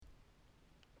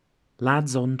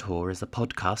Lads on Tour is a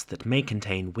podcast that may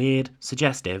contain weird,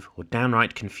 suggestive, or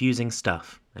downright confusing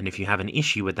stuff, and if you have an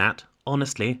issue with that,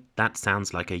 honestly, that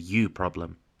sounds like a you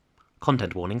problem.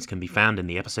 Content warnings can be found in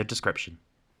the episode description.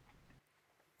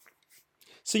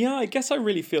 So yeah, I guess I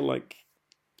really feel like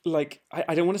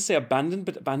I don't want to say abandoned,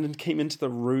 but abandoned came into the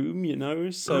room, you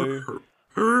know? So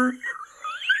no,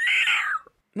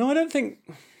 I don't think,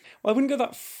 well, I wouldn't go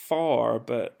that far,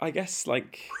 but I guess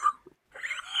like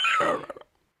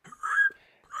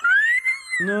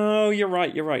no, you're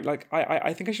right. Like,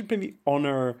 I think I should maybe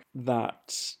honor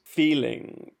that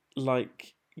feeling.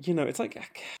 Like, you know, it's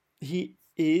like he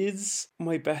is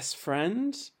my best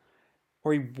friend,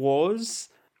 or he was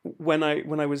when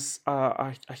I was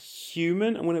a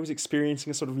human, and when I was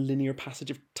experiencing a sort of linear passage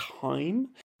of time.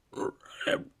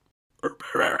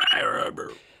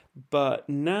 But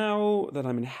now that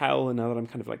I'm in hell, and now that I'm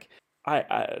kind of like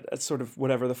I sort of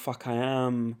whatever the fuck I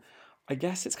am, I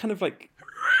guess it's kind of like.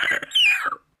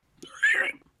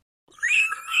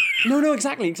 No,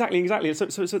 exactly. So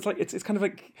it's like it's kind of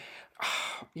like,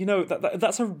 you know,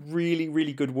 that's a really,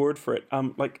 really good word for it.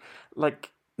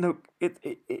 No,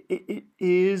 it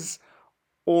is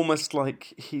almost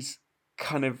like he's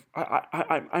kind of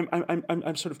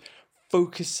I'm sort of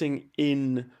focusing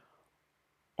in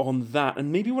on that,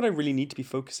 and maybe what I really need to be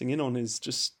focusing in on is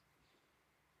just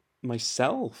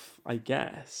myself, I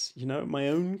guess. You know, my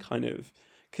own kind of,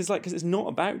 because it's not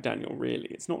about Daniel really.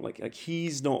 It's not like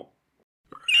he's not.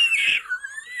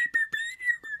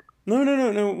 No.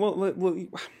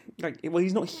 Well,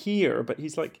 he's not here, but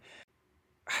he's like.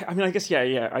 I mean, I guess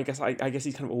yeah. I guess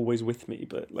he's kind of always with me,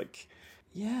 but like,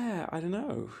 yeah, I don't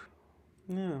know.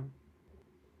 Yeah.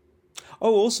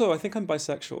 Oh, also, I think I'm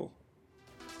bisexual.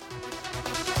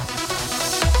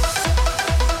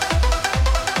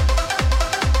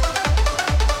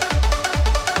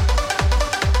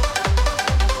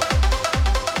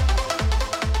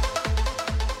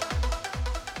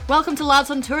 Welcome to Lads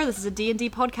on Tour. This is a D&D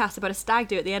podcast about a stag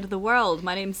do at the end of the world.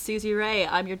 My name's Susie Ray.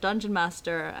 I'm your dungeon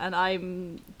master, and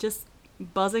I'm just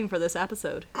buzzing for this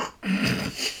episode.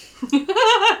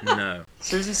 No.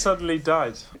 Susie suddenly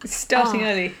died. Starting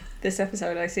early this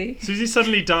episode, I see. Susie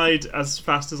suddenly died as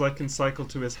fast as I can cycle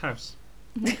to his house.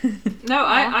 No,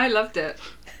 I loved it.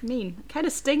 Mean. It kind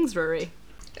of stings, Rory.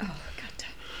 Oh,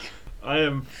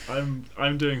 goddamn.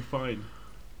 I'm doing fine.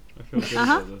 I feel good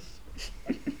about this.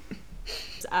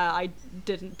 I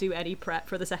didn't do any prep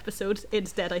for this episode.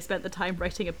 Instead, I spent the time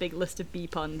writing a big list of bee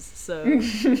puns, so...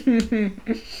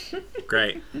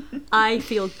 Great. I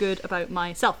feel good about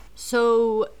myself.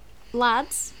 So,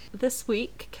 lads, this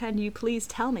week, can you please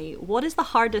tell me, what is the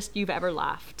hardest you've ever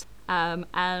laughed?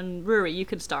 And Rory, you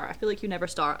can start. I feel like you never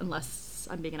start unless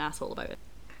I'm being an asshole about it.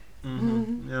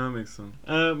 Mm-hmm. Yeah, that makes sense.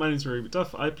 My name's Rory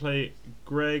Duff. I play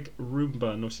Greg,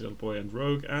 Roomba, Naughty Little Boy, and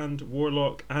Rogue, and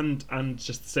Warlock, and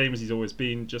just the same as he's always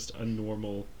been, just a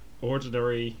normal,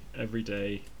 ordinary,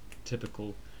 everyday,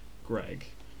 typical Greg.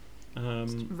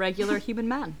 Regular human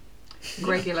man.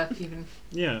 Regular human.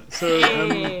 Yeah. So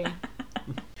Hey.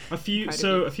 a few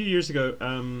years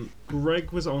ago,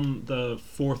 Greg was on the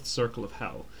fourth circle of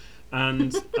hell.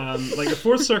 And like the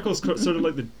fourth circle is sort of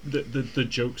like the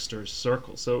jokester's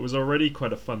circle, so it was already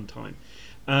quite a fun time,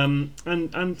 and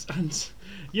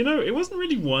you know, it wasn't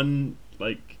really one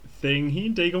like thing. He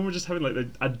and Dagon were just having like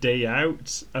a day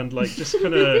out, and like just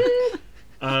kind of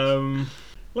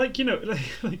like, you know,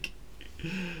 like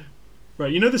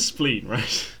right, you know, the spleen,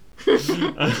 right?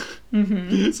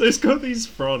 So it's got these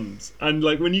fronds, and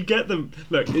like when you get them,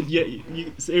 look,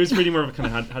 it was really more of a kind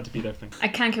of had to be their thing. I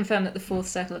can confirm that the fourth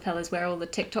circle of hell is where all the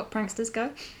TikTok pranksters go.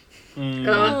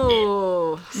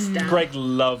 Oh. Greg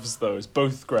loves those.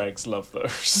 Both Gregs love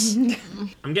those.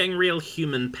 I'm getting real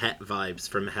human pet vibes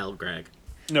from Hell Greg.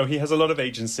 No, he has a lot of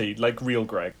agency, like real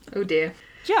Greg. Oh dear.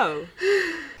 Joe.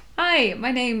 Hi,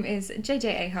 my name is JJ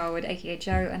A. Harwood, aka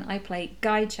Joe, and I play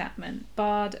Guy Chapman,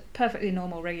 bard, perfectly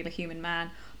normal, regular human man,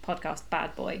 podcast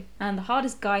bad boy. And the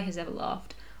hardest Guy has ever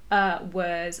laughed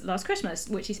was last Christmas,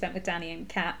 which he spent with Danny and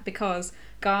Kat, because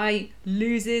Guy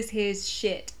loses his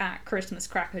shit at Christmas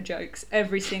cracker jokes,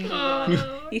 every single one.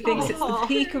 He thinks it's the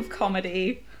peak of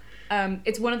comedy.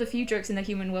 It's one of the few jokes in the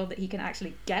human world that he can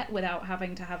actually get without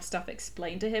having to have stuff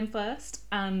explained to him first,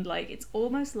 and like it's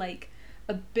almost like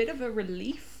a bit of a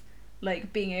relief.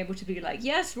 Like being able to be like,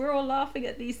 yes, we're all laughing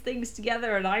at these things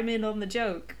together and I'm in on the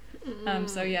joke.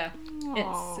 So yeah,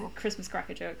 it's Christmas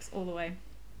cracker jokes all the way.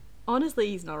 Honestly,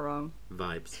 he's not wrong.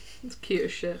 Vibes. It's cute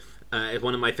as shit.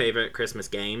 One of my favourite Christmas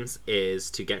games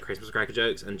is to get Christmas cracker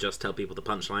jokes and just tell people the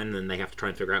punchline, and then they have to try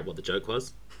and figure out what the joke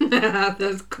was.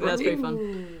 That's great. That's pretty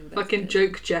fun. Fucking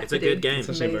joke Jeopardy. It's a good game. It's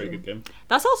actually a very good game.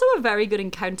 That's also a very good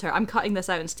encounter. I'm cutting this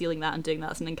out and stealing that and doing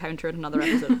that as an encounter in another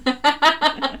episode.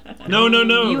 No.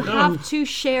 You have to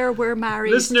share we're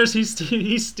married. Listeners,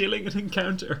 he's stealing an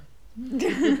encounter. Faye.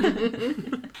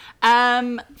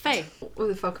 What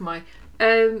the fuck am I?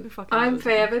 fucking I'm knows?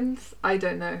 Faye Evans. I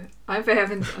don't know. I'm Faye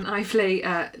Evans, and I play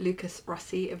Lucas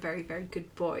Rossi, a very, very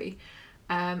good boy,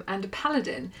 and a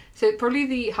paladin. So probably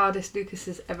the hardest Lucas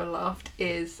has ever laughed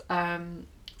is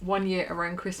 1 year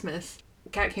around Christmas.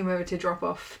 Kat came over to drop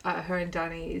off her and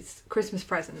Danny's Christmas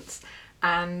presents,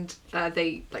 and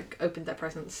they opened their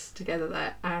presents together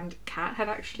there. And Kat had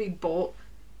actually bought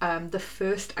the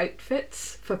first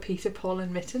outfits for Peter, Paul,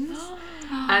 and Mittens,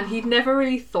 and he'd never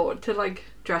really thought to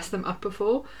dress them up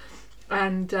before.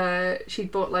 And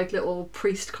she'd bought little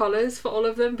priest collars for all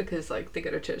of them because they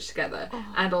go to church together,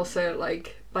 and also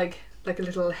like a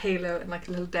little halo and a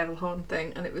little devil horn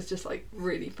thing, and it was just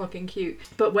really fucking cute.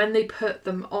 But when they put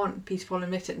them on Peter, Paul,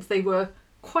 and Mittens, they were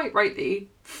quite rightly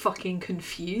fucking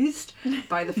confused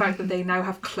by the fact that they now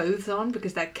have clothes on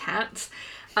because they're cats,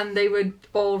 and they were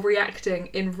all reacting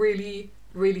in really,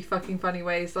 really fucking funny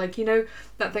ways.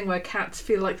 That thing where cats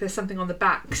feel like there's something on the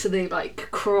back, so they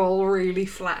crawl really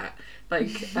flat,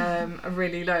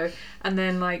 really low, and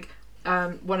then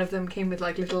one of them came with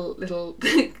little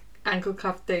ankle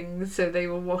cuff things, so they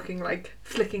were walking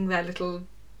flicking their little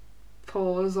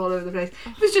paws all over the place.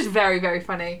 It was just very, very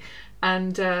funny,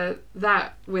 and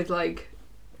that with a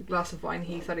glass of wine,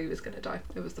 he thought he was going to die.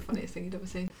 It was the funniest thing he'd ever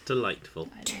seen. Delightful.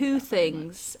 Two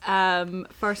things.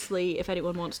 Firstly, if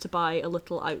anyone wants to buy a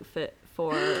little outfit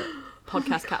for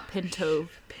podcast cat Pinto,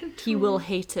 he will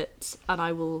hate it, and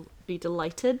I will be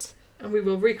delighted. And we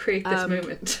will recreate this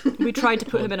moment. We tried to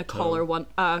put him in a collar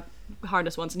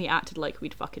harness once, and he acted like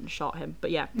we'd fucking shot him.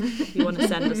 But yeah, if you want to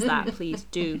send us that, please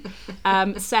do.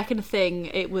 Second thing,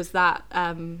 it was that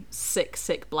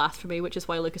sick blasphemy, which is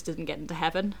why Lucas didn't get into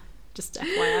heaven. Just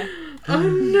FYI. Oh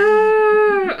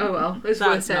no! Oh well, it was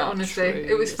That's worth it, not honestly. true.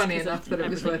 It was It's funny because enough of that it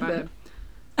was everything worth about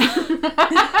it. him.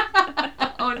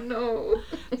 Oh no.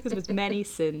 Because of his many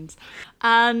sins.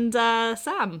 And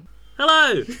Sam.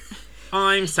 Hello!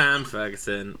 I'm Sam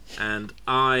Ferguson, and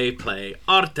I play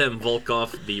Artem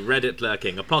Volkov, the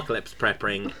Reddit-lurking,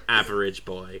 apocalypse-prepping average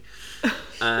boy.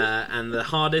 And the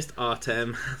hardest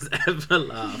Artem has ever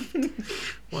laughed.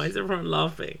 Why is everyone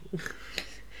laughing?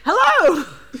 Hello!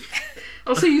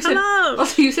 Also, you said. Hello!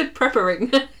 Also, you said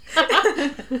preppering.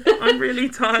 I'm really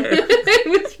tired.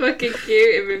 It was fucking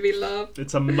cute. It made me laugh.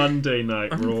 It's a Monday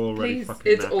night. We're already Please.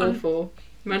 fucking It's knackered. awful.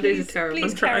 Mondays are terrible.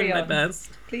 please I'm trying carry my on. best.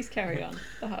 Please carry on.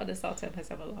 The hardest Artem has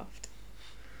ever laughed.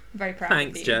 I'm very proud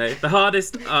Thanks, of you. Joe. The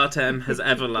hardest Artem has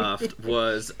ever laughed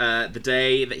was the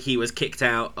day that he was kicked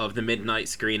out of the midnight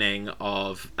screening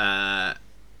of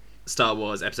Star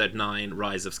Wars Episode 9,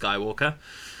 Rise of Skywalker.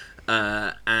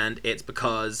 And it's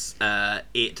because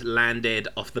it landed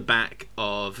off the back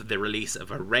of the release of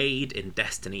a raid in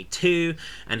Destiny 2,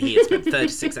 and he had spent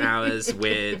 36 hours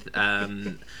with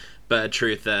Bird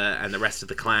Truther and the rest of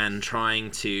the clan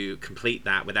trying to complete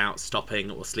that without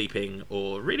stopping or sleeping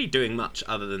or really doing much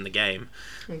other than the game,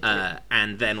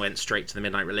 and then went straight to the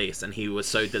midnight release, and he was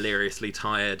so deliriously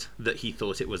tired that he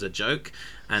thought it was a joke,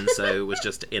 and so was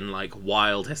just in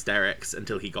wild hysterics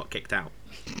until he got kicked out.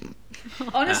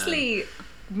 Honestly,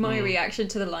 my reaction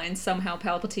to the line "somehow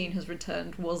Palpatine has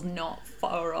returned" was not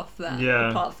far off that.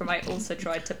 Yeah. Apart from I also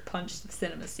tried to punch the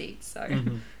cinema seat, so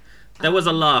There was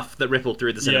a laugh that rippled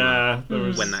through the cinema Yeah, there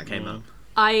was, when that came up.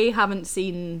 I haven't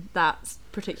seen that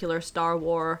particular Star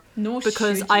War Nor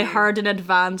because should I you. heard in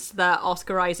advance that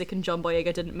Oscar Isaac and John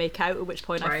Boyega didn't make out, at which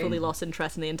point I Right. fully lost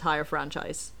interest in the entire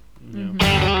franchise.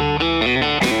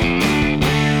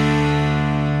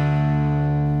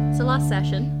 So last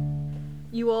session,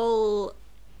 you all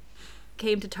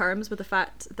came to terms with the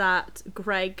fact that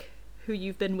Greg, who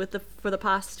you've been with for the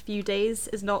past few days,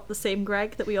 is not the same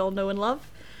Greg that we all know and love.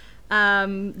 You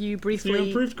So you briefly...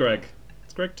 improved Greg.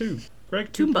 It's Greg 2.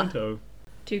 Greg Toomba. 2.0.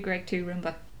 2 Greg, 2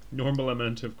 Roomba. Normal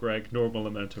amount of Greg, normal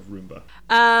amount of Roomba.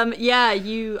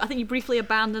 I think you briefly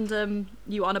abandoned him,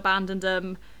 you unabandoned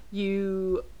him,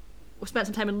 you spent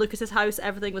some time in Lucas's house,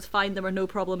 everything was fine, there were no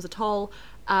problems at all,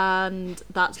 and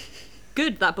that's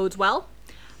good, that bodes well.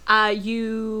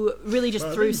 You really just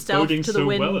Well, threw everything's stealth boding to the so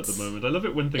wind well at the moment. I love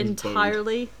it when things bode.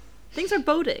 entirely. Things are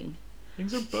boding.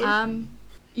 Things are boding.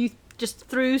 You just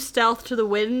threw stealth to the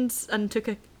wind and took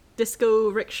a disco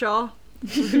rickshaw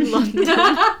through London.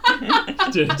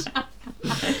 Did.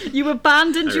 You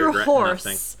abandoned I your regret horse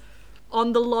nothing.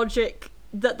 on the logic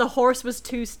that the horse was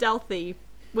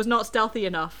not stealthy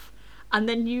enough, and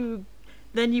then you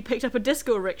picked up a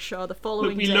disco rickshaw the following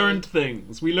Look, we day. learned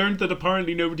things. We learned that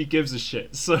apparently nobody gives a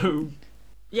shit. So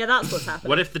Yeah, that's what's happening.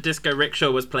 What if the disco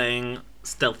rickshaw was playing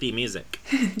stealthy music?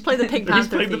 Play the Pink he's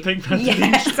Panther playing the theme. Pink Panther.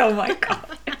 Yes, oh my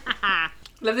god.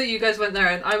 Love that you guys went there,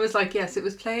 and I was like, yes, it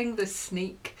was playing the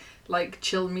sneak, like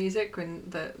chill music in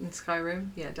Skyrim.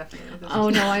 Yeah, definitely. Oh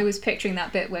no, I was picturing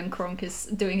that bit when Kronk is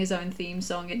doing his own theme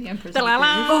song in The Emperor's New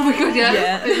Da-la-la. Oh my god, yeah.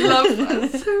 Yeah. I love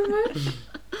that so much.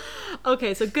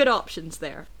 Okay, so good options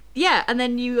there. Yeah, and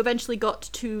then you eventually got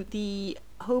to the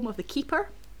home of the Keeper,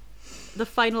 the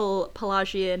final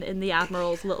Pelagian in the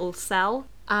Admiral's little cell,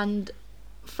 and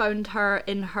found her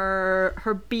in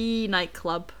her bee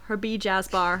nightclub, her bee jazz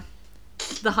bar,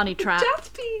 the Honey Trap. Jazz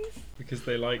bees. Because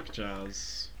they like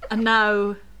jazz. And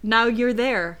now you're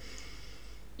there.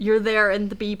 You're there in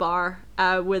the bee bar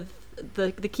with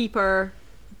the Keeper,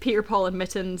 Peter, Paul and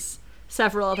Mittens,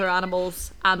 several other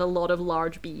animals, and a lot of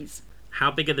large bees.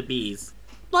 How big are the bees?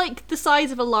 Like the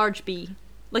size of a large bee.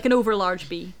 Like an over-large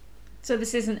bee. So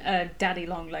this isn't a daddy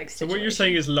long legs So situation. what you're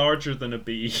saying is larger than a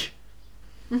bee.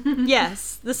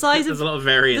 Yes, the size There's of a lot of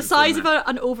variance. the size in of that.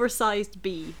 an oversized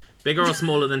bee. Bigger or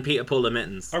smaller than Peter, Paul and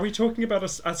Mittens? Are we talking about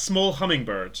a small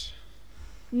hummingbird?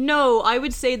 No, I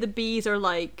would say the bees are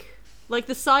like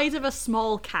the size of a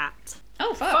small cat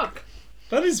Oh fuck. Fuck.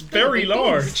 That is very big bees.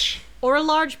 large. or a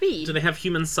large bee. Do they have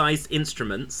human-sized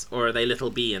instruments, or are they little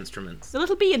bee instruments? The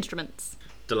little bee instruments.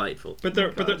 Delightful. But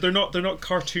they're not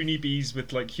cartoony bees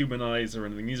with like human eyes or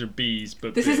anything. These are bees,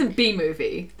 but This big. isn't B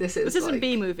movie. This is. This isn't like,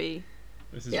 bee movie.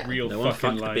 This is Yeah. real No one fucking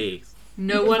fucked the life. bees.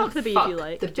 No You one fuck the bee fuck if you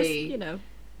like. the Just, bee.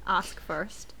 ask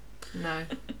first. No.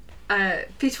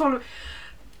 Peter Paul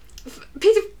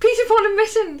and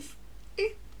Mittens.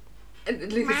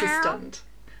 And Lucas is stunned.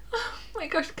 Oh my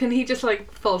gosh! Can he just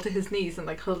like fall to his knees and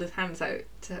like hold his hands out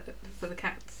for the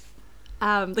cats?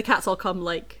 The cats all come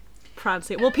like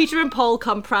prancing. Well, Peter and Paul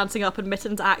come prancing up, and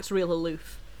Mittens acts real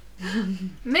aloof.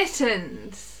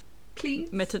 Mittens,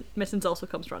 please. Mittens also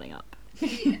comes running up.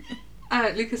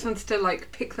 Lucas wants to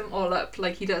like pick them all up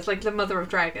like he does, like the Mother of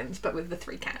Dragons, but with the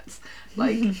 3 cats.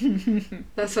 Like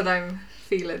that's what I'm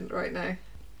feeling right now.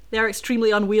 They're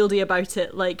extremely unwieldy about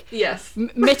it. Like Yes,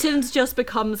 Mittens just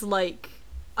becomes like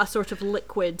a sort of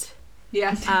liquid.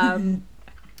 yes,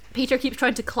 Peter keeps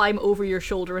trying to climb over your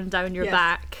shoulder and down your Yes.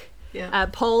 back. yeah,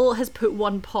 Paul has put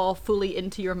one paw fully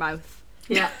into your mouth.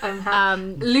 yeah.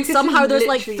 Lucas Somehow has there's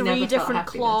like literally 3 never felt different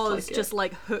happiness claws like it. just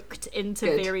like hooked into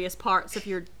Good. various parts of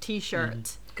your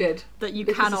t-shirt Good. that you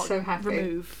Lucas is cannot so happy.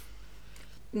 remove.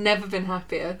 Never been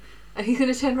happier. And he's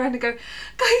gonna turn around and go, guys,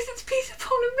 it's Peter,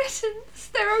 Paul and Mittens.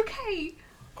 They're okay.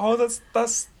 Oh, that's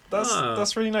Ah.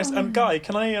 really nice. Guy,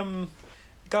 can I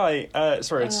Guy?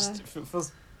 Sorry, it just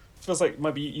feels like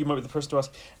you might be the person to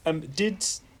ask.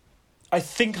 I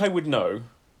think I would know?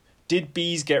 Did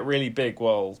bees get really big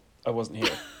while I wasn't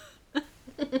here?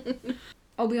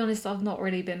 I'll be honest, I've not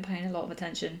really been paying a lot of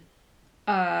attention.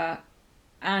 And,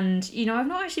 I've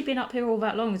not actually been up here all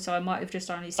that long, so I might have just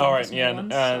only seen All this right, yeah.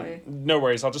 once, so... No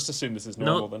worries. I'll just assume this is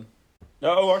normal No. then.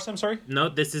 Oh, Ars, I'm sorry. No,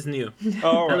 this is new. Oh,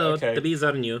 all right, Hello, okay. the bees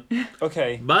are new.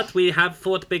 Okay. But we have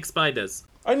fought big spiders.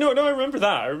 I know. No, I remember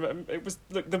that. It was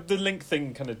the link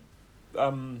thing kind of.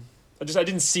 I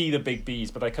didn't see the big bees,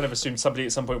 but I kind of assumed somebody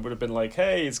at some point would have been like,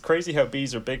 "Hey, it's crazy how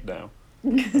bees are big now."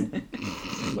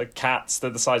 Like cats, they're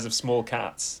the size of small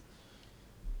cats,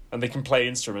 and they can play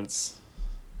instruments,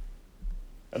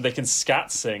 and they can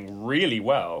scat sing really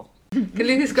well. Can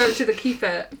Lucas go up to the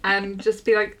keeper and just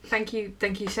be like, thank you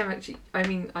so much. I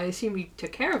mean, I assume you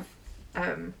took care of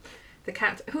the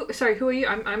cat. Who are you?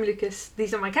 I'm Lucas.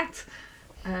 These are my cats.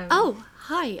 Oh,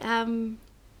 hi.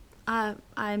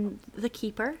 I'm the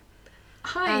Keeper.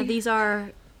 Hi. These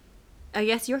are, I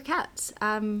guess, your cats.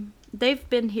 They've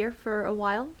been here for a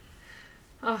while.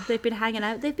 Oh, They've been hanging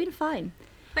out. They've been fine.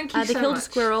 thank you They so killed much. a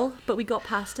squirrel, but we got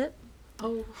past it.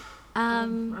 Oh,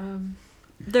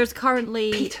 There's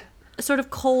currently Peter. a sort of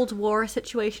Cold War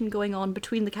situation going on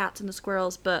between the cats and the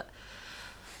squirrels, but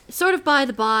sort of by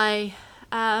the by.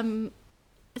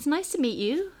 It's nice to meet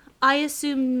you. I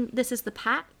assume this is the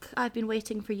pack. I've been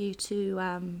waiting for you to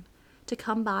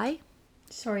come by.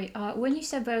 Sorry, when you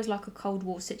said there was like a Cold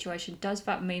War situation, does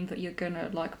that mean that you're gonna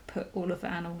like put all of the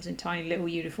animals in tiny little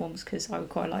uniforms? Because I would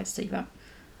quite like to see that.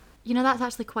 That's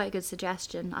actually quite a good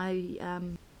suggestion.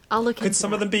 I'll look into Could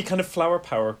some of that. them be kind of flower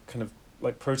power, kind of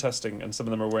like protesting, and some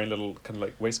of them are wearing little kind of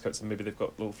like waistcoats, and maybe they've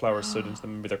got little flowers sewed into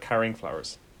them. Maybe they're carrying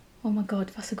flowers. Oh my god,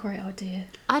 that's a great idea.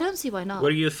 I don't see why not. Were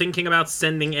you thinking about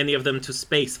sending any of them to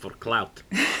space for clout?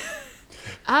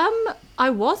 I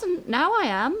wasn't. Now I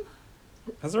am.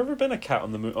 Has there ever been a cat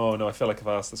on the moon? Oh no, I feel like if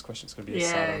I ask this question, it's going to be a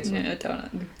sad answer. Yeah,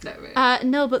 don't. No,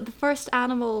 No, but the first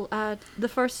animal, the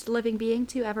first living being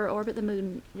to ever orbit the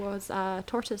moon was a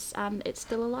tortoise, and it's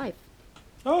still alive.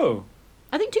 Oh,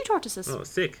 I think 2 tortoises. Oh,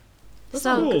 sick.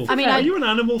 So, Cool. I mean, Are you an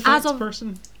animal facts of-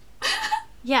 person?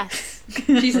 yes.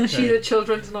 she's a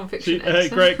children's non-fiction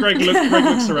expert. Greg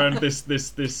looks around this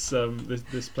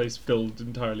place filled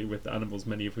entirely with animals,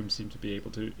 many of whom seem to be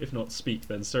able to, if not speak,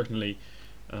 then certainly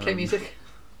Play music.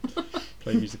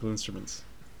 play musical instruments.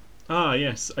 Ah,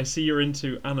 yes, I see you're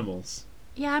into animals.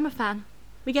 Yeah, I'm a fan.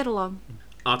 We get along.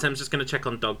 Artem's just gonna check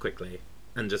on Dog quickly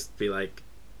and just be like,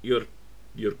 "You're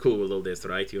cool with all this,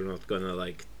 right? You're not gonna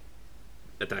like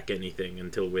attack anything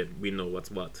until we know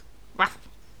what's what."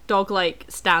 Dog, like,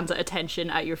 stands at attention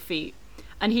at your feet.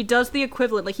 And he does the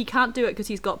equivalent, like, he can't do it because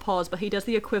he's got paws, but he does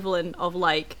the equivalent of,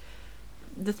 like,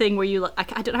 the thing where you, I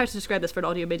don't know how to describe this for an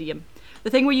audio medium. The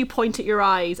thing where you point at your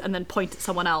eyes and then point at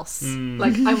someone else.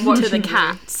 Like, I'm watching To the you.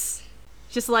 cats.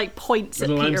 Just, like, points at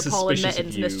Well, I'm Peter, Paul, and suspicious of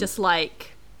Mittens, and it's you. just,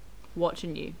 like,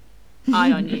 watching you.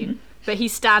 Eye on you. But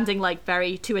he's standing, like,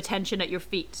 very to attention at your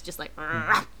feet, just like...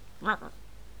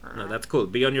 No, that's cool.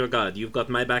 Be on your guard. You've got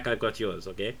my back. I've got yours.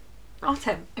 Okay.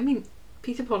 Artem, I mean,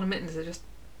 Peter, Paul and Mittens are just,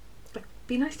 like,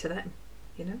 be nice to them,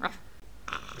 you know?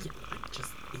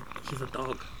 He's a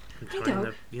dog. I'm I trying know,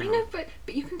 to, you I know, but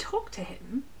you can talk to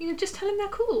him. You know, just tell him they're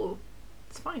cool.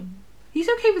 It's fine. He's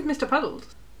okay with Mr.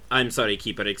 Puddles. I'm sorry,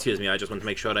 Keeper. Excuse me. I just want to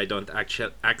make sure I don't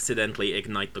accidentally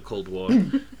ignite the Cold War.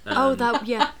 Oh, that,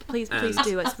 yeah, please and-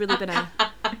 do. It's really been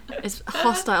it's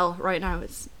hostile right now.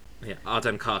 It's... Yeah,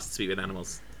 Artem casts Speak with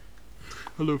Animals.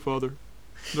 Hello, Father.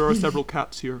 There are several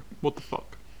cats here. What the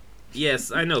fuck?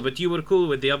 Yes, I know, but you were cool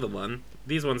with the other one.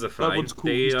 These ones are fine. one's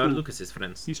cool, They he's are cool. Lucas's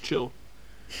friends. He's chill.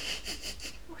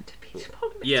 What do Peter,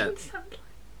 Paul and Yeah. Mittens sound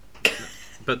like?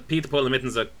 But Peter, Paul, and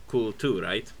Mittens are cool too,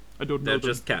 right? I don't know They're them.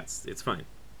 just cats. It's fine.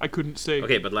 I couldn't say.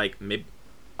 Okay, but like, maybe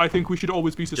I think we should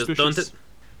always be just suspicious. don't.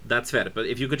 That's fair. But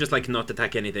if you could just like not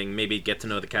attack anything, maybe get to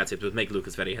know the cats, it would make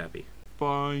Lucas very happy.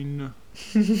 Fine.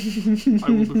 I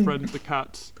will befriend the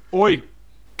cats. Oi!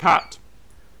 Cat!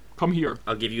 Come here.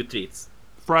 I'll give you treats.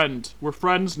 Friend. We're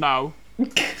friends now.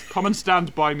 Come and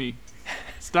stand by me.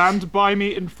 Stand by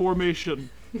me in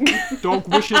formation. Dog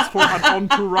wishes for an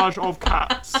entourage of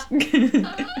cats.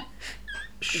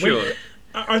 Sure.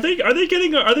 Are they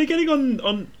getting on? Are they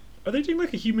doing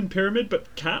like a human pyramid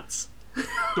but cats?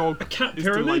 Dog cat is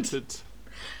pyramid? delighted.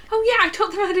 Oh yeah, I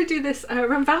taught them how to do this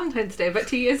around Valentine's Day about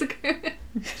 2 years ago.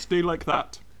 Stay like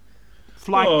that.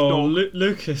 Flank Oh, dog.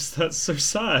 Lucas, that's so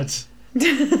sad.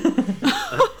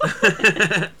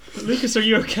 Lucas, are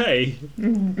you okay?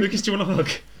 Lucas, do you want a hug?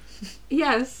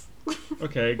 Yes.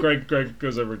 Okay, Greg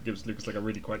goes over and gives Lucas like a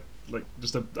really quite like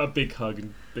just a big hug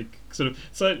and big sort of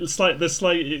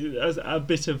a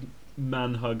bit of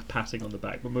man hug patting on the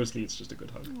back, but mostly it's just a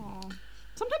good hug.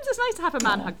 Sometimes it's nice to have a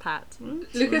man hug pat.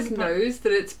 Lucas knows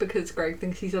that it's because Greg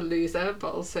thinks he's a loser,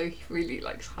 but also he really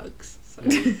likes hugs, so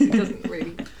he doesn't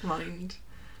really mind.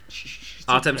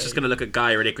 Artem's just gonna look at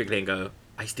Guy really quickly and go,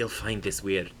 I still find this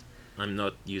weird. I'm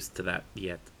not used to that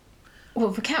yet. Well,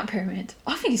 the cat pyramid,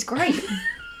 I think it's great.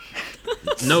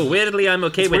 No, weirdly I'm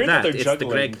okay It's with weird that that. they're It's the juggling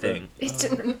Greg the- thing. It's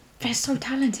they're so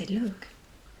talented. Look.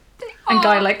 And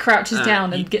Guy like crouches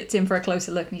down and gets in for a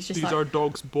closer look, and he's just These like, are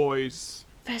dog's boys.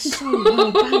 they're so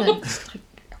well balanced. Like,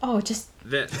 oh, just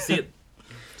See,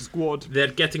 Squad. they're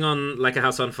getting on like a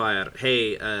house on fire.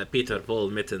 Hey, Peter, Paul,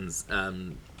 Mittens.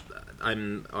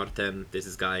 I'm Artem. This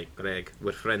is Guy, Greg.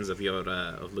 We're friends of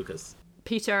of Lucas.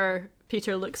 Peter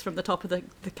looks from the top of the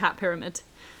cat pyramid,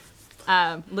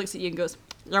 looks at you and goes,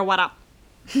 "Yo, what up?"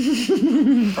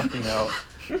 fucking hell.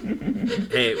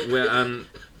 Hey, well,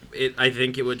 I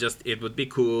think it would be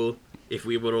cool if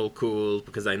we were all cool,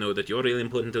 because I know that you're really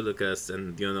important to Lucas,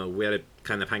 and you know we're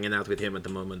kind of hanging out with him at the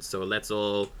moment. So let's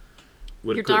all.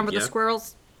 We're You're good, down with yeah? the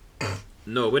squirrels?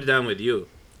 No, we're down with you.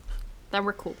 Then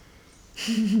we're cool.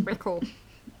 We're cool.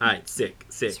 Alright, sick,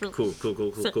 real- cool.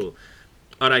 sick.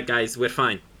 Alright, Guys, we're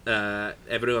fine.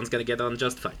 Everyone's gonna get on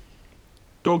just fine.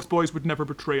 Dog's boys would never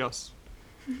betray us.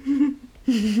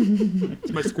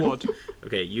 It's my squad.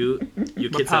 Okay, you My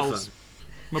kids have pals. fun.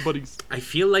 My buddies. I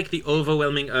feel like the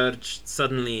overwhelming urge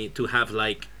suddenly to have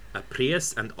like a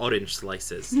Prius and orange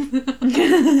slices.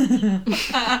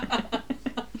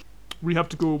 We have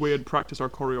to go away and practice our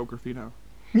choreography now.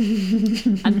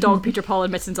 And Dog, Peter, Paul,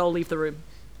 and Mittens all leave the room.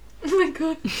 Oh my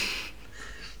god.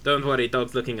 Don't worry,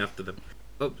 Dog's looking after them.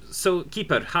 Oh, so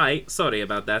Keeper, hi. Sorry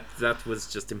about that. That was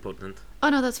just important. Oh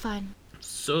no, that's fine.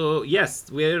 So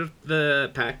yes, we're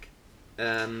the pack.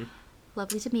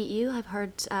 Lovely to meet you. I've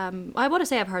heard, I want to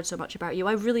say I've heard so much about you.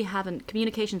 I really haven't.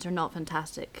 Communications are not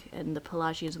fantastic in the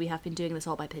Pelagians. We have been doing this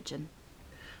all by pigeon.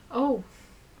 Oh,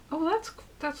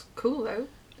 that's cool though.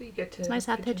 That you get to. It's nice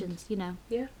to have pigeons, you know.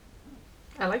 Yeah,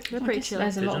 I like They're pigeons. pretty chill.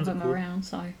 There's a lot of Pigeons are them cool. around,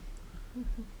 so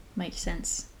makes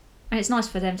sense. And it's nice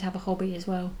for them to have a hobby as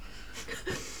well.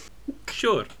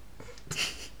 Sure.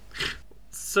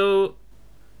 So,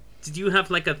 did you have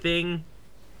like a thing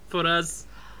for us?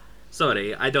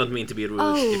 Sorry, I don't mean to be rude.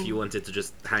 Oh. If you wanted to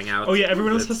just hang out. Oh yeah,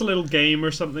 everyone else It's- has a little game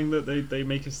or something that they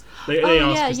make us. They Oh,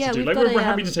 ask yeah, us yeah, to do. we've Like got we're a,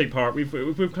 happy to take part. We've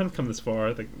kind of come this far.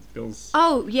 I think it feels.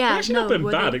 Oh, yeah. Actually, no, not been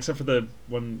were bad, they- except for the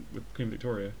one with Queen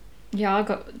Victoria. Yeah, I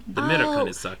got. The mirror Oh, kind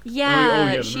of sucked.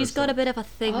 Yeah, the she's nurse got a thing. bit of a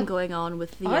thing I've- going on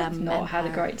with the I've not had a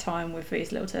Empire. great time with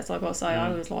these little tests. I got to say,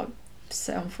 I was like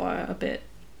set on fire a bit.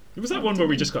 It was that one where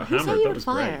we just got Who set hammered. you That on was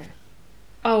fire? great.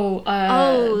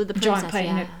 Oh, the giant princess,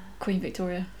 painting yeah. of Queen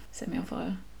Victoria set me on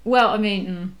fire. Well, I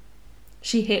mean,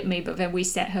 she hit me, but then we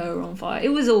set her on fire. It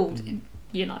was all,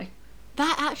 you know.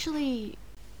 That actually,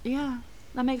 yeah,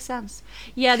 that makes sense.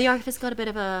 Yeah, the Archivist got a bit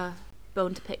of a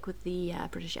bone to pick with the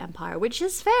British Empire, which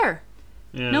is fair.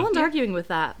 Yeah. No one's arguing with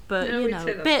that, but No, you we'd know,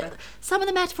 say that's bit fair. some of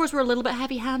the metaphors were a little bit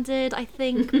heavy-handed, I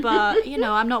think, but you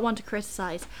know, I'm not one to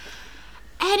criticize.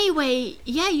 Anyway,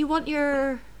 yeah, you want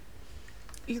your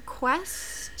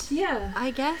quest, Yeah,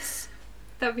 I guess.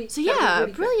 that'd be. So that'd be yeah,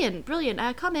 really good.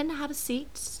 brilliant. Come in, have a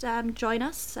seat, join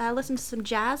us, listen to some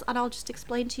jazz, and I'll just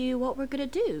explain to you what we're gonna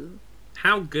do.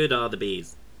 How good are the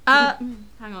bees? Hang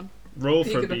on. Roll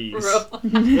You're for gonna bees. roll.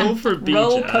 Roll for bee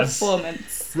Roll jazz.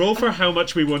 performance. Roll for how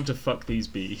much we want to fuck these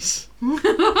bees.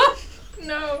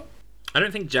 No. I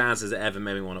don't think jazz has ever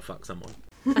made me want to fuck someone.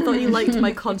 I thought you liked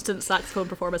my constant saxophone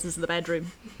performances in the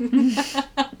bedroom. Well,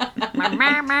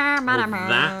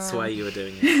 that's why you were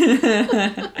doing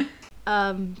it.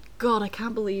 God, I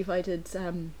can't believe I did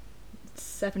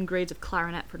 7 grades of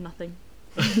clarinet for nothing.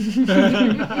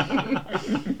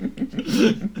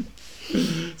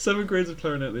 7 grades of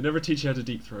clarinet. They never teach you how to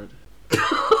deep throat.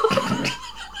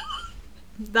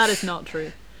 That is not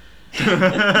true.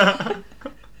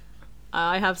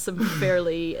 I have some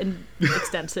fairly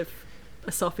extensive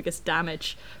esophagus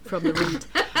damage from the reed.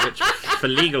 Which, for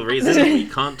legal reasons, we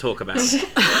can't talk about.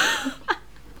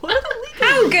 What are the legal?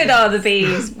 How good are the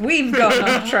bees? We've got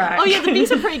off track. Oh yeah, the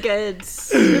bees are pretty good.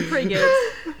 They're pretty good.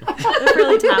 They're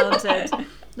really talented.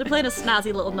 They're playing a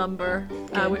snazzy little number,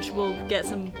 which will get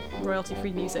some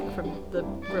royalty-free music from the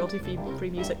royalty-free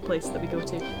music place that we go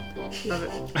to. Love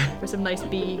it. For some nice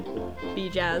bee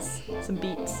jazz, some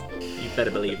beats. You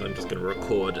better believe I'm just going to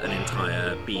record an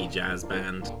entire bee jazz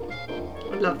band.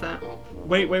 Love that.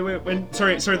 Wait.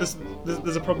 Sorry.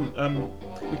 There's a problem.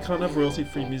 We can't have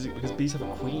royalty-free music because bees have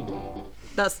a queen.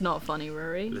 That's not funny,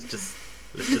 Rory. Let's just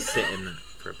sit in that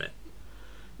for a bit.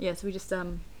 Yeah, so we just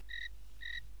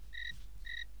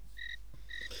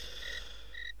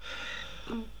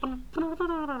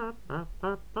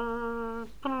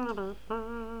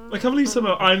I can't believe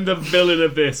somehow I'm the villain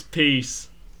of this piece.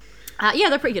 yeah,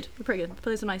 they're pretty good. They're pretty good.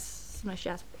 Play some nice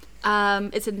jazz.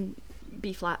 It's in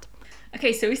B flat.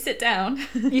 Okay, so we sit down.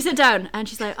 You sit down, and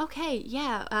she's like, "Okay,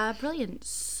 yeah, brilliant.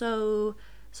 So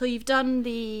you've done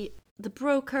the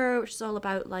broker, which is all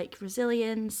about like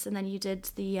resilience, and then you did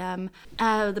the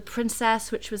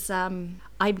princess, which was I'm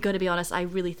gonna be honest, I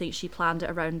really think she planned it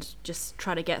around just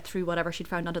trying to get through whatever she'd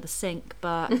found under the sink,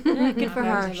 but yeah, good for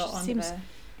her. There's a lot She under seems there.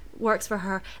 works for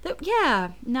her.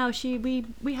 Yeah, no,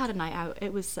 we had a night out.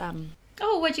 It was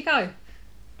Oh, where'd you go?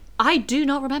 I do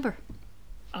not remember.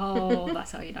 Oh,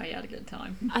 that's how you know you had a good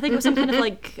time. I think it was some kind of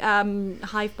like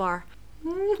hive bar.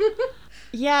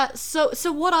 Yeah, so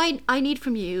what I need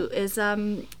from you is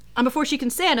and before she can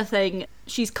say anything,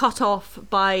 she's cut off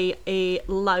by a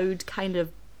loud kind of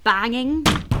banging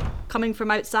coming from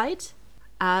outside,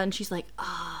 and she's like,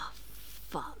 "Ah,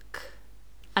 fuck."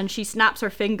 And she snaps her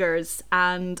fingers,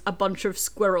 and a bunch of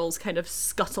squirrels kind of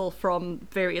scuttle from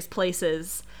various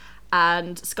places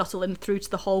and scuttle in through to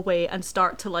the hallway and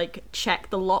start to like check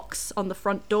the locks on the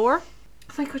front door.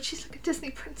 Oh my god, she's like a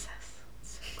Disney princess.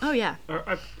 Oh yeah.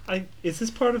 Is this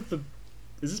part of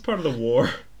the war?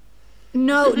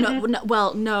 No. We've Not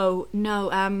got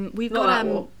that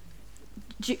war.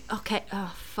 Okay.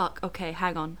 Oh fuck. Okay,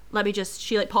 hang on. Let me just.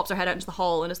 She like pops her head out into the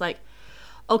hall and is like,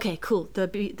 "Okay, cool.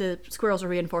 The squirrels are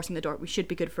reinforcing the door. We should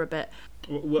be good for a bit."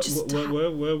 What?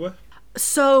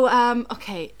 So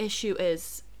okay. Issue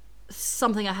is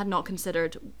something I had not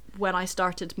considered when I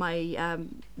started my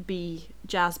bee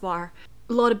jazz bar.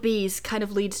 A lot of bees kind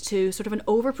of leads to sort of an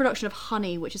overproduction of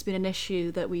honey, which has been an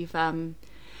issue that we've found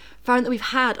that we've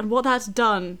had, and what that's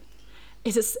done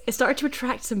is it started to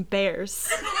attract some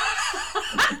bears.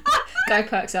 Guy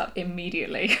perks up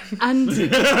immediately. And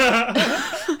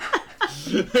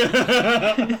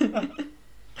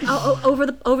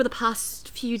over the past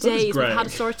few So does days, we've Greg. had a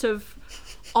sort of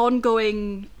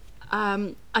ongoing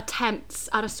attempts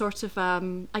at a sort of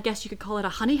I guess you could call it a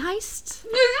honey heist.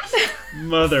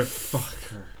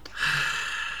 Motherfucker.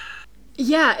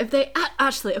 Yeah, if they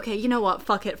actually, okay, you know what?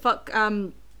 Fuck it. Fuck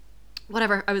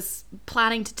whatever I was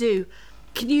planning to do.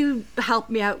 Can you help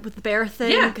me out with the bear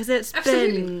thing? Yeah, Because it's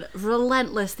absolutely. been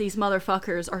relentless. These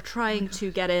motherfuckers are trying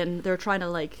to get in. They're trying to,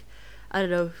 like, I don't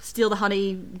know, steal the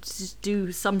honey, just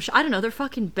do some I don't know, they're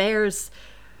fucking bears.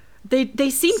 They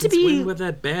seem to Since be... when were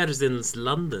there bears in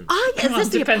London? Is this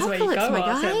the Depends where you apocalypse, go, my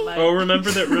Artem, guy? like- Oh, remember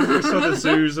we saw the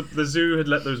zoos. The zoo had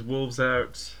let those wolves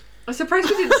out. I'm surprised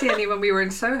we didn't see any when we were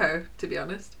in Soho, to be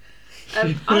honest.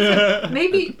 Arthur,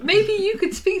 maybe you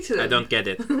could speak to them. I don't get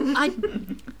it.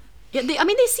 Yeah, they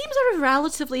seem sort of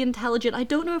relatively intelligent. I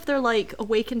don't know if they're like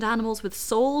awakened animals with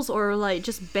souls or like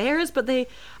just bears, but they're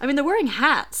wearing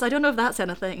hats. I don't know if that's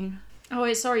anything. Oh,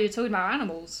 wait, sorry, you're talking about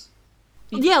animals.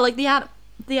 Yeah, like the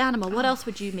animal. What else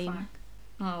would you mean? Fuck.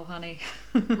 Oh, honey.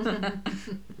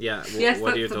 Yeah, Yes,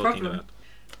 what are you that's the talking problem.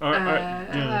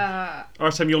 about?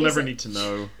 Artem, you'll Is never it- need to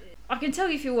know. I can tell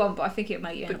you if you want, but I think it'll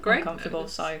make you But Greg uncomfortable,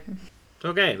 knows. so...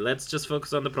 Okay, let's just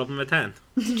focus on the problem at hand.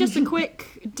 Just a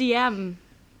quick DM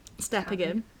stepping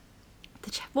in.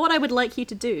 What I would like you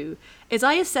to do is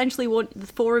I essentially want the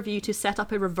four of you to set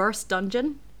up a reverse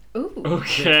dungeon. Ooh.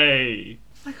 Okay.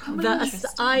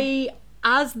 That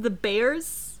as the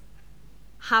bears,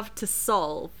 have to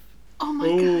solve. Oh my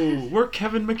god. Oh, we're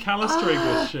Kevin McAllistering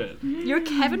this shit. You're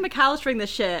Kevin McAllistering this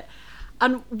shit.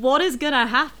 And what is going to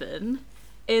happen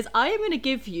is I am going to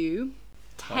give you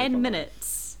 10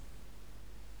 minutes.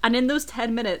 And in those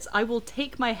 10 minutes, I will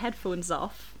take my headphones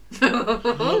off.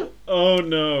 Oh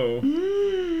no.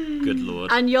 Good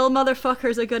lord. And y'all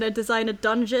motherfuckers are going to design a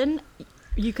dungeon.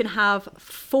 You can have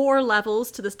 4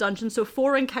 levels to this dungeon. So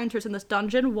 4 encounters in this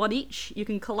dungeon, 1 each. You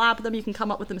can collab them. You can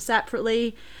come up with them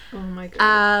separately. Oh my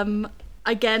god.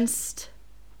 Against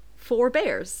 4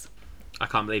 bears. I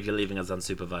can't believe you're leaving us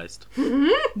unsupervised.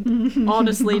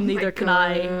 Honestly, neither can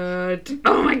I.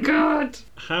 Oh my god.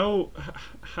 How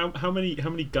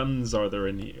many guns are there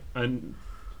in here and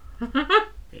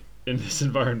in this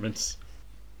environment?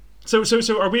 So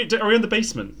are we in the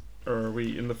basement or are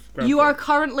we in the ground You floor? are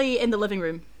currently in the living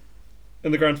room.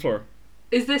 In the ground floor.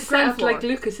 Is this set Ground up floor. like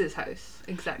Lucas's house?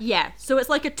 Exactly. Yeah, so it's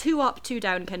like a 2 up, 2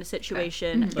 down kind of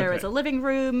situation. There is Okay. a living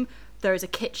room, there is a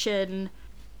kitchen.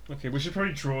 Okay, we should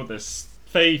probably draw this.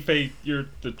 Faye, you're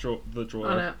the drawer. Oh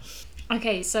no.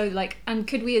 Okay, so, like, and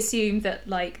could we assume that,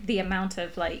 like, the amount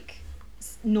of, like,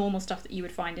 normal stuff that you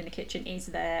would find in a kitchen is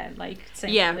there, like, same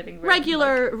for Yeah, the living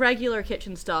room? regular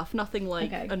kitchen stuff. Nothing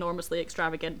like Okay. enormously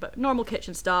extravagant, but normal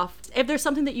kitchen stuff. If there's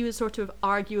something that you would sort of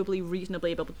arguably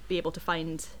reasonably be able to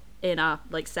find in a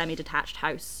like semi-detached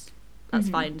house, that's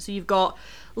fine. So you've got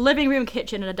living room,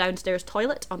 kitchen, and a downstairs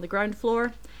toilet on the ground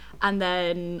floor, and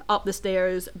then up the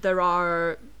stairs there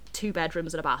are 2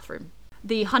 bedrooms and a bathroom.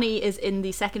 The honey is in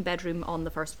the 2nd bedroom on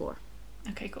the 1st floor.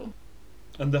 Okay, cool.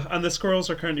 And the squirrels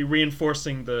are currently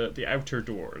reinforcing the outer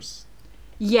doors.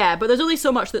 Yeah, but there's only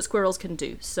so much that squirrels can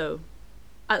do, so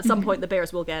at some point the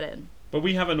bears will get in. But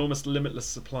we have an almost limitless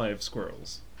supply of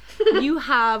squirrels. You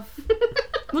have...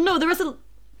 Well, no, there is a...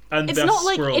 And It's best not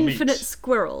like squirrel infinite meat.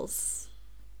 squirrels.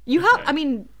 You have... Okay. I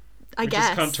mean, I We guess...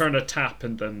 just can't turn a tap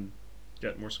and then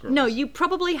get more squirrels. No, you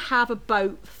probably have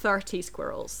about 30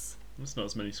 squirrels. That's not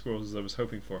as many squirrels as I was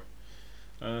hoping for.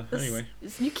 Anyway.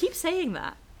 You keep saying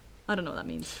that. I don't know what that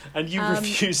means. And you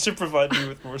refuse to provide me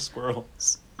with more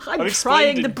squirrels. I'm I've explained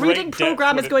trying. in The great breeding depth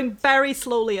program what is it- going very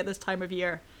slowly at this time of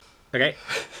year. Okay.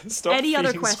 Stop Any other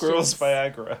feeding squirrels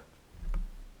questions? Viagra.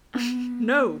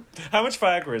 No. How much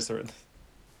Viagra is there in?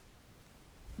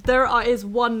 Is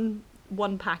one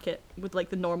packet with like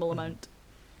the normal amount.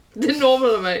 The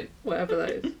normal amount, whatever that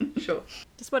is. Sure.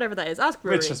 Just whatever that is. Ask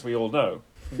Rory. Which, as we all know.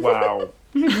 Wow.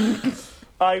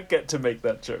 I get to make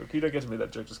that joke. You don't get to make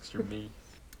that joke just because you're me.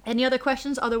 Any other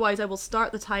questions? Otherwise, I will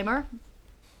start the timer.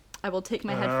 I will take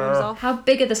my headphones off. How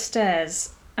big are the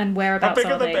stairs, and whereabouts big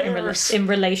are are the they bears? in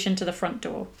relation to the front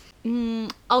door?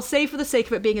 I'll say for the sake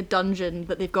of it being a dungeon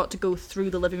that they've got to go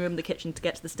through the living room and the kitchen to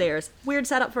get to the stairs. Weird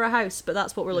setup for a house, but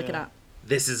that's what we're looking at.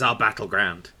 This is our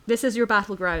battleground. This is your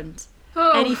battleground.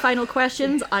 Oh. Any final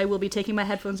questions? I will be taking my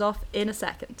headphones off in a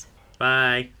second.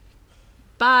 Bye.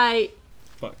 Bye.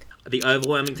 Fuck. The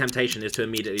overwhelming temptation is to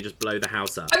immediately just blow the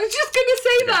house up. I was just gonna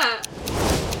say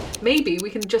that! Maybe we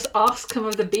can just ask some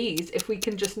of the bees if we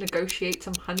can just negotiate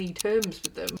some honey terms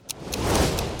with them.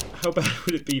 How bad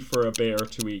would it be for a bear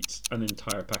to eat an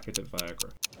entire packet of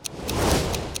Viagra?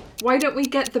 Why don't we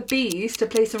get the bees to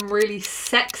play some really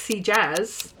sexy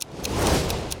jazz?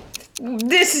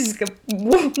 This is a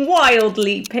wild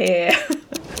leap here.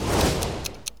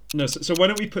 No, so why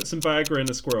don't we put some Viagra in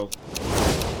a squirrel?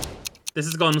 This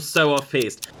has gone so off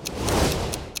piste.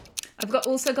 I've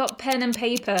also got pen and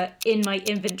paper in my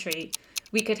inventory.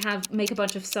 We could make a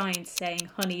bunch of signs saying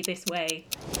 "honey this way."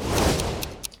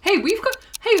 Hey,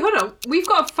 hold on. We've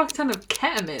got a fuck ton of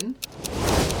ketamine.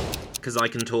 Because I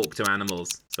can talk to animals,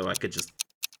 so I could just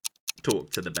talk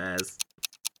to the bears.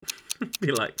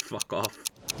 Be like, fuck off.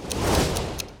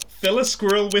 Fill a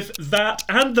squirrel with that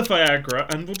and the Viagra,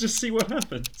 and we'll just see what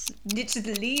happens. It just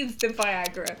leaves the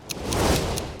Viagra.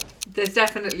 There's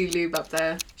definitely lube up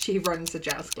there. She runs a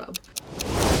jazz club.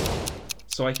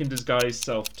 So I can disguise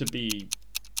self to be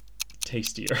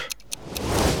tastier.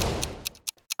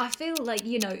 I feel like,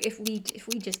 if we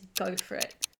just go for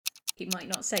it, he might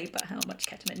not say, but how much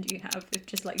ketamine do you have? If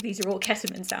just like, these are all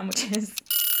ketamine sandwiches.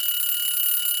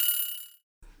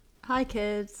 Hi,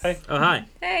 kids. Hey. Oh, hi.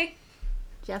 Hey,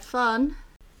 Did you have fun?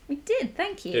 we did,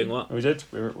 thank you. Doing what? We did.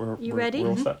 We're ready? We're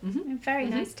all set. A very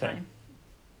nice time.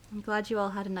 I'm glad you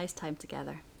all had a nice time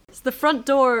together. So the front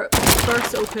door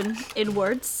bursts open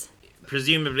inwards.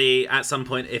 Presumably, at some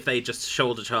point, if they just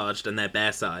shoulder charged and they're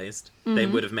bear-sized, they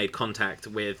would have made contact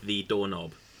with the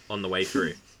doorknob on the way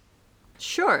through.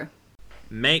 Sure.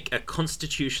 Make a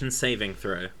Constitution saving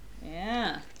throw.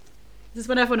 Yeah. This is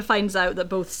when everyone finds out that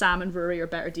both Sam and Rory are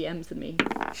better DMs than me.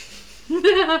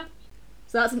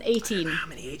 So that's an 18. How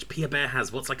many HP a bear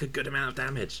has? What's like a good amount of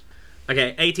damage?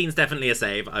 Okay, 18's definitely a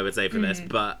save, I would say, for this,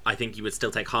 but I think you would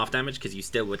still take half damage because you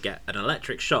still would get an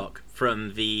electric shock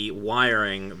from the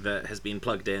wiring that has been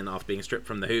plugged in after being stripped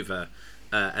from the Hoover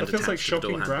and That feels like attached to the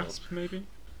door shocking handle. grasp, maybe?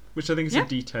 Which I think is Yeah. a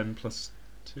D10 plus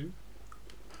 2?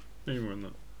 Maybe more than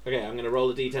that. Okay, I'm going to roll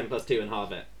a d10 plus 2 and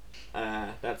halve it.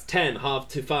 That's 10, halved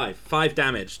to 5. 5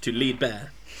 damage to lead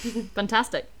bear.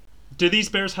 Fantastic. Do these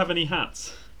bears have any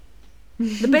hats?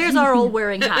 The bears are all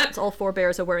wearing hats. All 4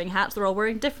 bears are wearing hats. They're all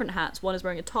wearing different hats. One is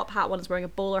wearing a top hat, one is wearing a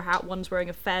bowler hat, one is wearing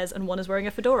a fez, and one is wearing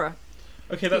a fedora.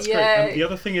 Okay, that's great. Yay. And the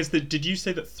other thing is that did you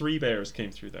say that 3 bears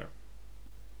came through there?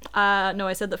 No,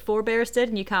 I said that 4 bears did,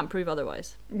 and you can't prove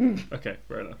otherwise. Okay,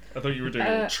 fair enough. I thought you were doing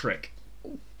a little trick.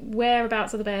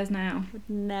 Whereabouts are the bears now?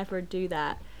 Never do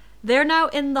that. They're now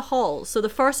in the hall. So the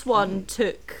first one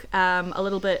took a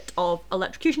little bit of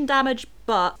electrocution damage,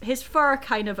 but his fur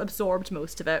kind of absorbed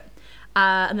most of it.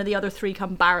 And then the other 3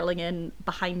 come barreling in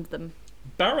behind them.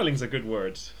 Barreling's a good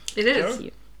word. It is.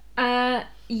 Joe?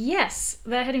 Yes,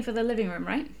 they're heading for the living room,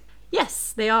 right?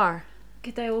 Yes, they are.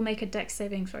 Could they all make a dex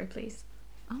saving throw, please?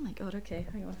 Oh my god, okay.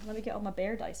 Hang on. Let me get all my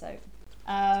bear dice out.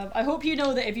 I hope you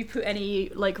know that if you put any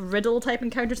like riddle type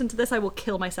encounters into this, I will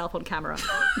kill myself on camera.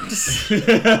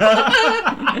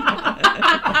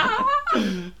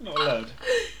 Not allowed.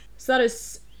 So that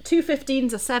is 2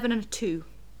 15s, a 7, and a 2.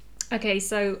 Okay,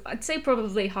 so I'd say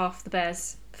probably half the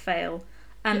bears fail,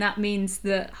 and that means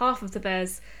that half of the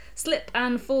bears slip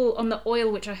and fall on the oil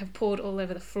which I have poured all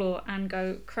over the floor and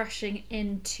go crashing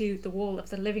into the wall of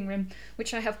the living room,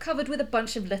 which I have covered with a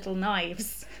bunch of little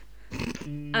knives.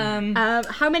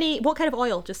 How many? What kind of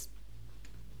oil? Just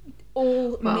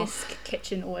All Well. Misk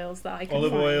kitchen oils that I can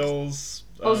Olive find. oils.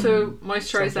 Also,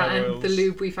 moisturiser sunflower and the oils.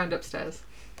 lube we found upstairs.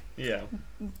 Yeah.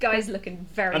 Guys looking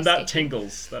very And that sticky.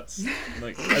 tingles. That's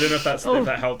like I don't know if that's if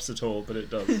that helps at all, but it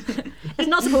does. it's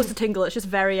not supposed to tingle. It's just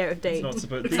very out of date. It's not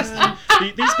supposed.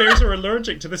 These bears are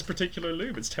allergic to this particular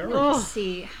lube. It's terrible. Oh.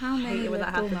 See how many it when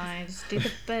that little happens. knives do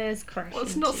the bears crash Well,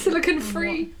 it's into not silicone and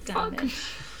free. what Fuck.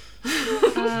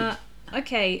 damage?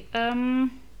 Okay, how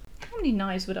many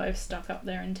knives would I have stuck up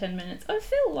there in 10 minutes? I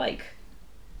feel like...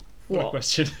 What a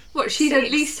question. What, she'd at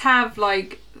Six. least have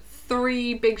like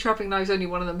 3 big sharpening knives, only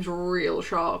one of them's real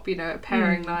sharp, you know, a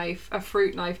paring knife, a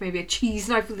fruit knife, maybe a cheese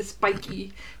knife with a spike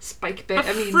bit.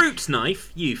 A fruit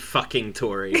knife, you fucking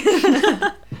Tory.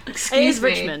 It excuse is me.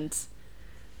 Richmond.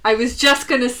 I was just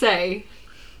gonna say,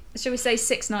 Shall we say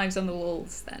 6 knives on the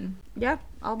walls then? Yeah.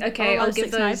 Okay, I'll give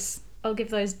 6 those. knives. I'll give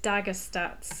those dagger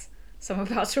stats. So I'm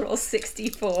about to roll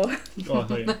 64 Oh,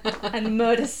 yeah. and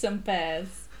murder some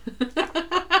bears.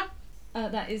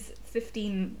 That is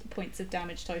 15 points of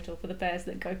damage total for the bears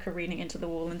that go careening into the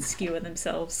wall and skewer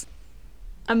themselves.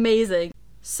 Amazing.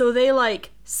 So they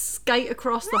like skite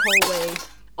across the hallway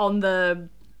on the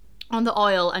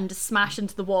oil and just smash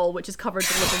into the wall, which is covered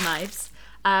with little knives.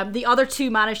 The other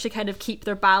 2 manage to kind of keep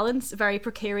their balance very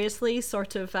precariously,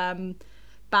 sort of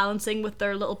balancing with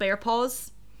their little bear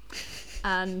paws.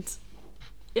 And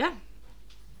yeah,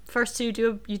 first 2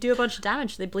 do a bunch of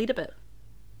damage. They bleed a bit.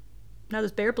 Now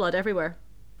there's bear blood everywhere.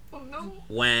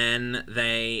 When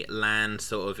they land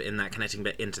sort of in that connecting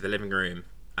bit into the living room,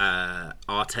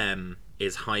 Artem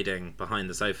is hiding behind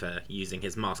the sofa using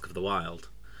his Mask of the Wild.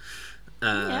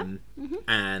 And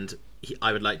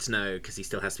I would like to know, because he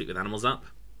still has Speak with Animals up,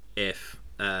 if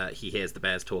he hears the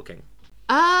bears talking.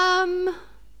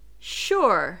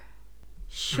 Sure.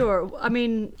 I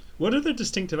mean, What are their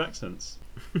distinctive accents?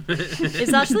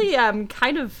 it's actually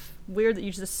kind of weird that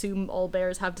you just assume all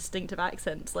bears have distinctive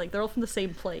accents. Like, they're all from the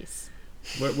same place.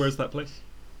 Where's that place?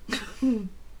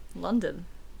 London.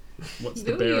 What's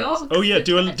the New bear York. accent? Oh yeah,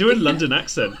 do a London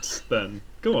accent then.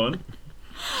 Go on.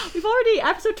 We've already,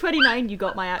 episode 29, you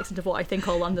got my accent of what I think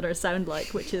all Londoners sound like,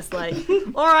 which is like,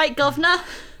 alright, governor,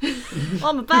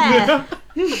 I'm a bear.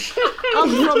 I'm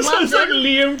from Sounds like London.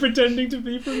 Liam pretending to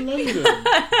be from London.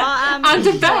 And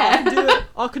a bear.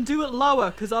 I can do it lower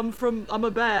because I'm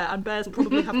a bear, and bears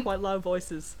probably have quite low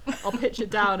voices. I'll pitch it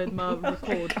down in my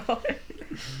record.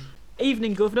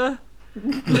 Evening, governor.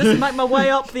 Just make my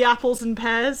way up the apples and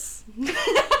pears.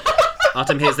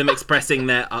 Artem hears them expressing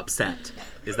their upset.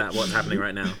 Is that what's happening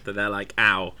right now? That they're like,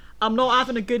 ow. I'm not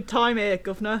having a good time here,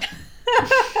 governor.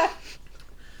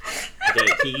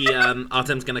 Okay,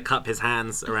 Artem's going to cup his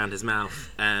hands around his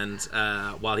mouth, and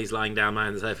while he's lying down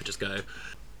behind the sofa, just go,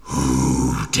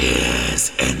 "Who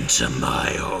dares enter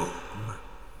my home?"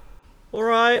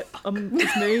 Alright,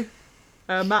 it's me.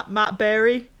 Matt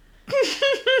Berry.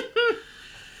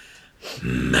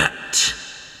 Matt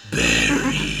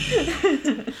Berry.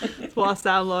 That's what I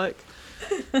sound like.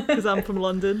 Because I'm from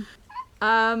London.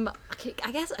 Okay,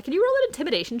 I guess, can you roll an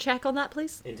intimidation check on that,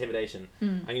 please? Intimidation.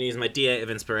 I'm going to use my D8 of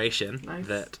inspiration Nice.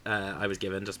 that I was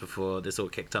given just before this all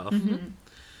kicked off.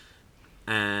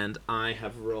 And I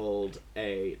have rolled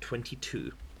a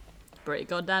 22. Pretty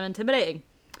goddamn intimidating.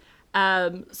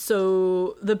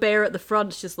 So the bear at the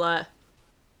front's just like,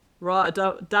 right,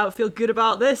 I don't feel good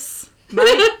about this,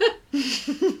 mate.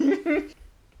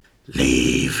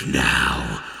 Leave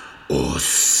now or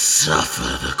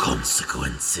suffer the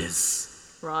consequences.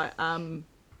 Right,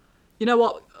 you know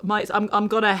what, mates, I'm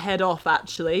gonna head off,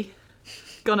 actually.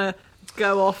 Gonna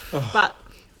go off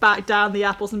back down the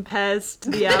apples and pears to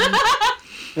the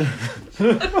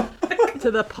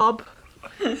to the pub.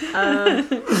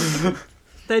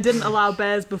 They didn't allow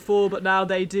bears before, but now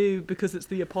they do because it's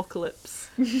the apocalypse.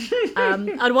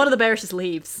 And one of the bears just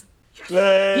leaves. He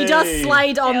does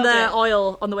slide on Nailed the it.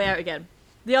 oil on the way out again.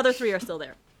 The other three are still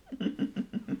there.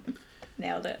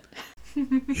 Nailed it.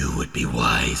 You would be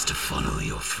wise to follow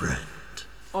your friend.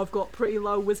 I've got pretty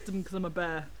low wisdom because I'm a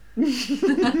bear.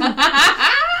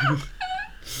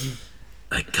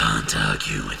 I can't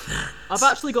argue with that. I've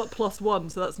actually got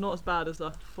 +1, so that's not as bad as I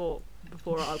thought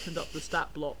before I opened up the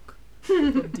stat block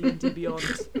from D&D Beyond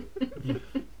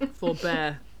for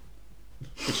bear,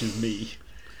 Which is me.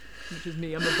 which is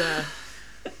me. I'm a bear.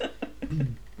 Oh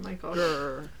my god.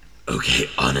 Grr. Okay,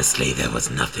 honestly, there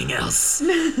was nothing else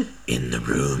in the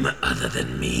room other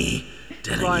than me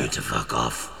telling you Right. to fuck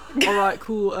off. All right,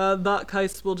 cool. In that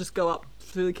case, we'll just go up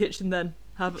through the kitchen then.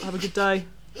 Have a good day.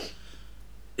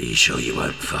 Are you sure you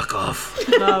won't fuck off?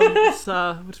 No, it's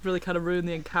would really kind of ruin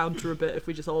the encounter a bit if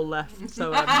we just all left. So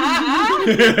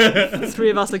the three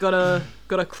of us are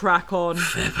gotta crack on.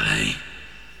 Fair play.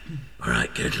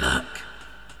 Alright, good luck.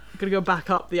 Gonna go back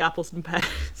up the apples and pears.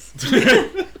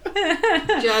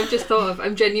 Yeah, I've just thought of,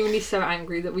 I'm genuinely so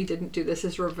angry that we didn't do this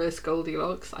as reverse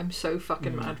Goldilocks. I'm so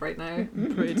fucking mad right now.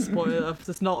 Pretty disappointed.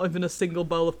 There's not even a single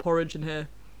bowl of porridge in here.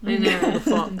 I know.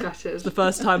 Fuck. Gutted. It's the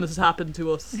first time this has happened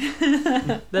to us.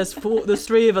 There's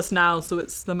three of us now, so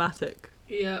it's thematic.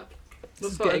 Yeah.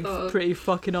 This is That's what I getting thought of. pretty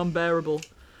fucking unbearable.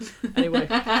 Anyway.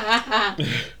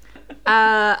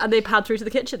 And they pad through to the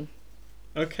kitchen.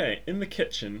 Okay, in the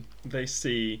kitchen, they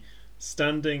see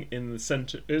standing in the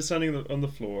center, standing on the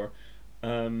floor,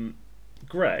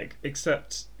 Greg.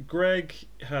 Except Greg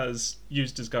has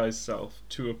used his guy's self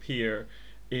to appear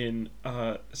in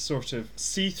a sort of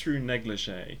see-through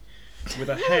negligee with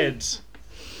a head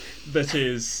that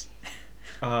is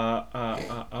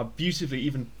a beautifully,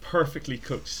 even perfectly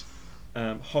cooked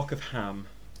hock of ham,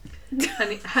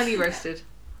 Honey roasted.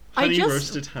 I honey just-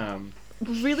 roasted ham,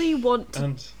 Really want to...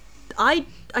 and I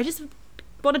just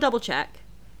want to double check.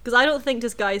 Because I don't think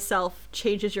disguise self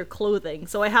changes your clothing.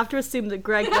 So I have to assume that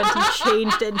Greg went and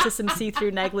changed into some see-through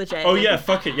negligee. oh yeah,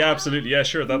 fuck it, yeah, absolutely, yeah,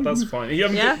 sure, that's fine.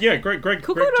 Yeah? Yeah, Greg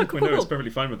Cool, 2.0 cool. is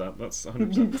perfectly fine with that. That's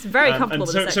 100%. It's very comfortable and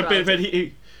with so, the but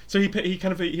sexuality. he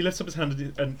kind of he lifts up his hand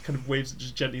and kind of waves it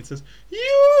just gently and says,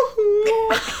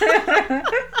 "Yoo-hoo!"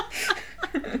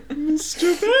 Friends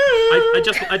to bed.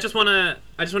 I just want to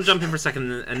jump in for a second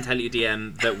and tell you,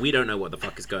 DM, that we don't know what the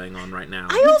fuck is going on right now.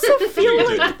 I also feel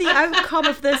like the outcome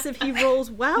of this, if he rolls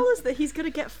well, is that he's going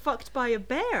to get fucked by a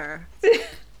bear.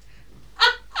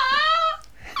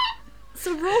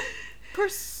 So roll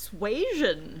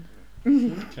persuasion.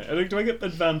 Okay, do I get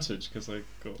advantage because I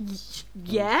got?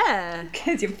 Yeah.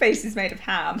 Because your face is made of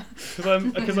ham.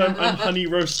 Because I'm honey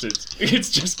roasted.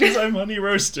 It's just because I'm honey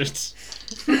roasted.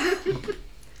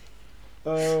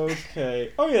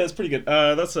 Okay. Oh yeah, that's pretty good.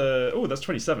 That's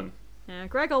 27. Yeah,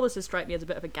 Greg always does strike me as a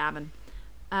bit of a gammon.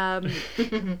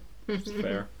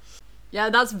 Fair. Yeah,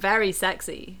 that's very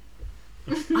sexy.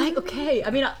 I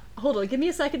mean, hold on, give me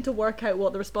a second to work out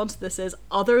what the response to this is,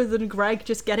 other than Greg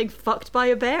just getting fucked by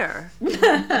a bear.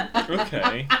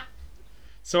 Okay.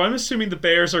 So I'm assuming the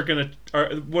bears are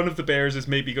one of the bears is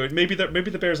maybe going. Maybe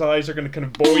the bear's eyes are going to kind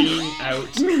of boing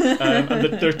out,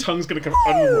 and their tongue's going to kind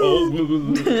of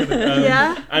unroll.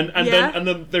 Yeah. And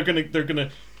then they're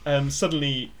gonna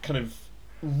suddenly kind of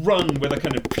run with a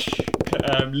kind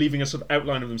of leaving a sort of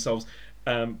outline of themselves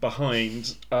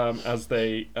behind as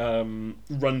they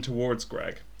run towards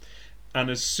Greg. And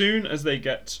as soon as they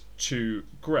get to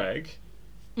Greg,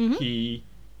 he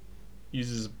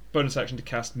uses a bonus action to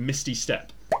cast Misty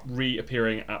Step,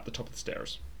 reappearing at the top of the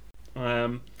stairs.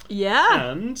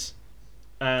 Yeah. And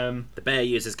the bear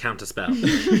uses counterspell.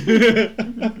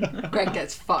 Greg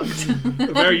gets fucked.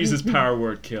 the bear uses power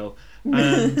word kill,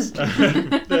 and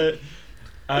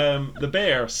the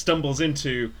bear stumbles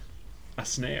into a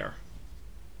snare,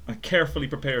 a carefully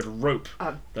prepared rope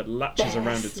that latches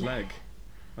around its leg.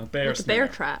 A bear Like a snare. bear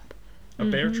trap. A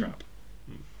bear trap.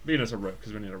 Being as a rope,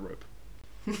 because we need a rope.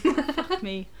 Fuck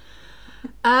me.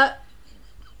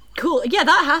 Cool. Yeah,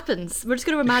 that happens. We're just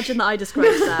going to imagine that I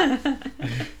described that.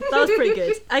 That was pretty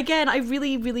good. Again, I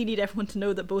really, really need everyone to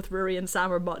know that both Rory and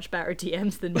Sam are much better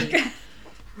DMs than me.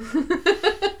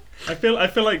 I feel like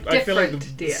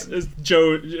DMs.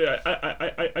 Joe.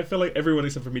 I feel like everyone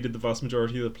except for me did the vast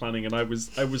majority of the planning, and I was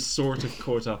sort of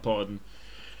caught up on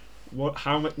what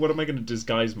am I going to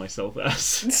disguise myself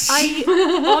as?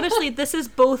 Honestly, this is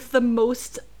both the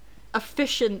most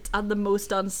efficient and the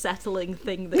most unsettling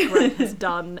thing that Greg has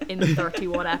done in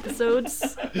 31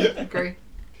 episodes. Agree.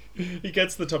 He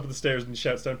gets to the top of the stairs and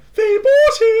shouts down, "They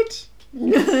bought it!"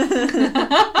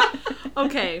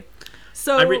 Okay,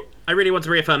 so I really want to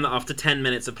reaffirm that after 10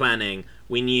 minutes of planning,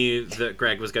 we knew that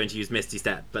Greg was going to use Misty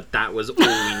Step, but that was all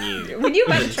we knew. When you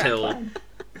went until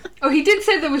Oh, he did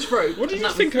say there was rope. What did you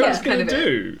think I was going to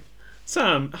do?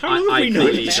 Sam, how long have I we known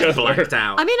clearly each other? blacked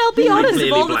out. I mean, I'll be honest, of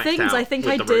clearly all the blacked things out I think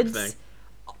with I the rope did, thing.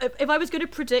 if I was going to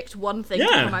predict one thing to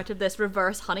Yeah. come out of this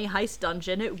reverse honey heist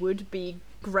dungeon, it would be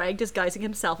Greg disguising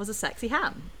himself as a sexy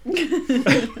ham.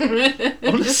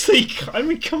 Honestly, I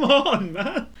mean, come on,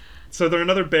 man. So they're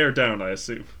another bear down, I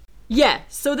assume. Yeah,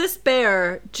 so this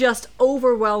bear, just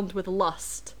overwhelmed with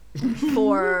lust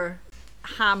for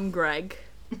Ham Greg.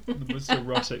 The most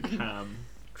erotic ham.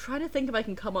 Trying to think if I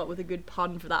can come up with a good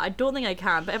pun for that. I don't think I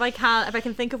can, but if I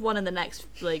can think of one in the next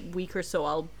week or so,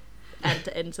 I'll edit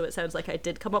it in so it sounds like I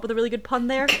did come up with a really good pun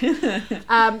there.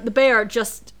 The bear,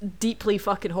 just deeply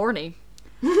fucking horny,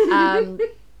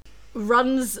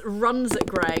 runs at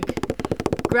Greg.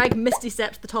 Greg misty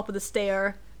steps to the top of the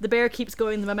stair. The bear keeps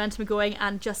going, the momentum going,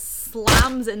 and just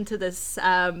slams into this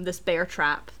this bear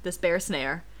trap, this bear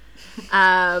snare.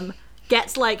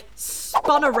 Gets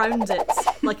spun around it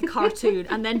like a cartoon,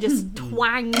 and then just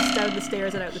twangs down the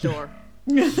stairs and out the door.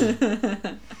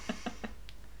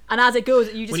 And as it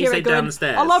goes, you just When hear you say it going, down the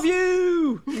stairs. "I love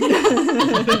you." Don't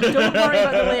worry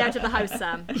about the layout of the house,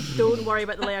 Sam. Don't worry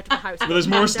about the layout of the house. But there's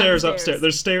more Down stairs the upstairs.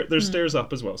 There's stairs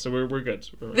up as well, so we're good.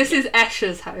 This is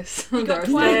Esha's house. You There got are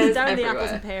twangs stairs down the everywhere.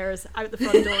 apples and pears, out the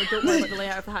front door. Don't worry about the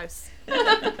layout of the house.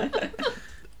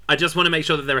 I just want to make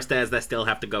sure that there are stairs that still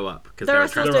have to go up, because There there are are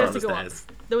still traps stairs on to the go stairs.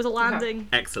 up. There was a landing.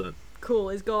 Excellent. Cool,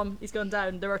 he's gone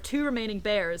down. There are two remaining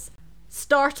bears.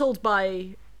 Startled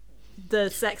by the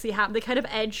sexy ham, they kind of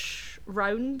edge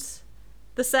round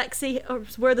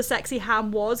where the sexy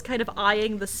ham was, kind of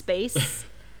eyeing the space,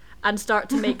 and start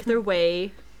to make their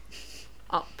way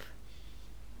up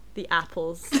the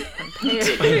apples and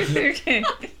pears. Okay.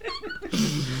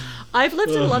 I've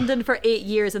lived in London for 8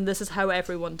 years, and this is how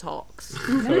everyone talks.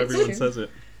 How everyone says it.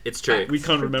 It's true. We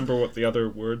can't remember what the other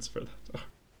words for that are.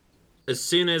 As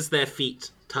soon as their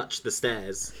feet touch the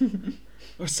stairs,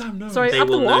 Oh, Sam, no. Sorry, they up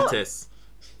the will what? notice.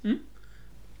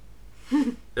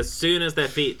 As soon as their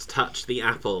feet touch the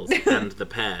apples and the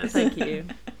pears, Thank you.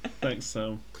 Thanks,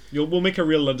 Sam. We'll make a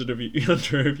real London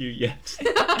review yet.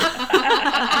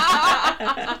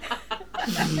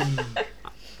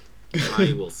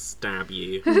 I will stab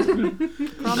you.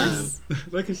 Promise?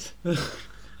 Like it's.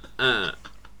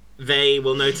 They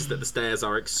will notice that the stairs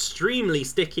are extremely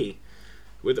sticky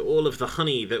with all of the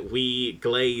honey that we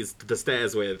glazed the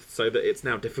stairs with, so that it's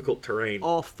now difficult terrain.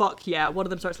 Oh, fuck yeah. One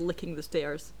of them starts licking the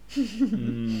stairs.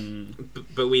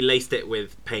 But we laced it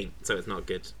with paint, so it's not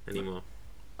good anymore.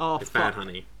 Oh, It's fuck. bad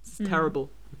honey. It's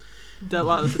terrible. Don't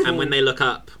like this at And all. when they look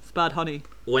up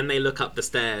the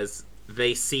stairs,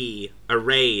 they see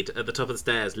arrayed at the top of the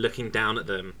stairs, looking down at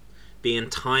them, the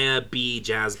entire Bee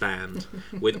Jazz Band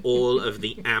with all of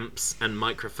the amps and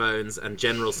microphones and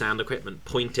general sound equipment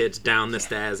pointed down the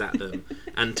stairs at them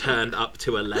and turned up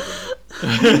to 11.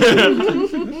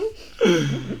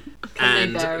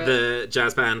 And bear it? the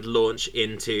jazz band launch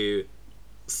into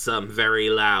some very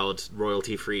loud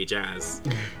royalty-free jazz,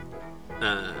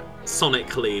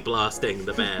 sonically blasting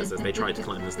the bears as they try to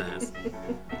climb the stairs.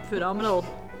 Phenomenal.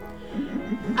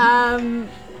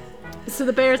 So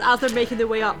the bears, as they're making their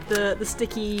way up the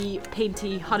sticky,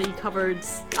 painty, honey-covered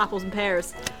apples and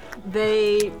pears,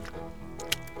 they,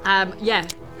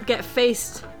 get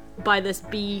faced by this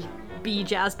bee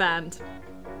jazz band.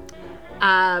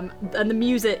 And the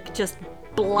music just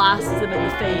blasts them in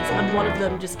the face, and one of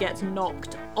them just gets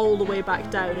knocked all the way back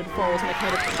down and falls in a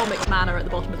kind of comic manner at the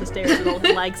bottom of the stairs with all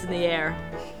his legs in the air.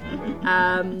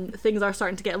 Things are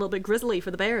starting to get a little bit grisly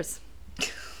for the bears.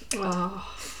 Oh.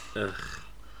 Ugh.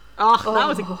 Oh, that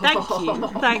was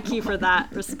thank you for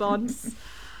that response.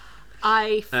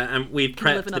 And we've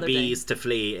Can live prepped the another bees to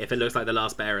flee. If it looks like the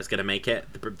last bear is going to make it,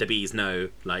 the bees know,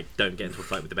 like, don't get into a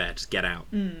fight with the bear, just get out.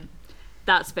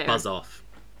 That's fair. Buzz off.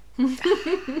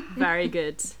 Very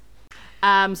good. So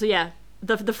yeah,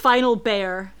 the final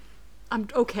bear.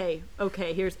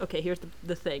 Here's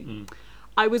the thing.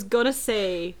 I was gonna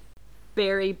say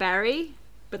Berry Barry,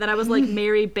 but then I was like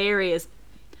Mary Berry is,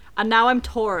 and now I'm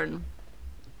torn.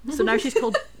 So now she's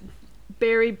called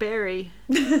Berry Berry.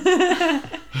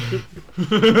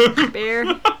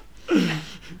 Bear.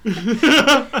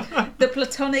 The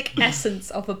platonic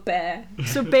essence of a bear.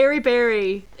 So Berry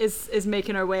Berry is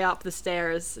making her way up the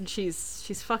stairs, and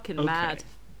she's fucking mad.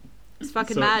 She's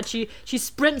fucking mad. She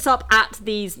sprints up at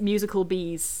these musical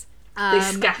bees. They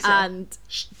scatter. And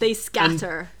they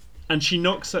scatter. And she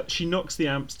knocks the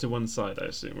amps to one side, I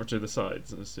assume, or to the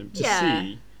sides, I assume, to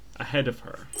see ahead of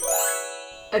her.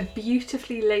 A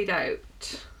beautifully laid out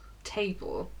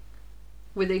table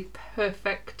with a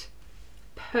perfect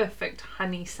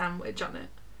honey sandwich on it.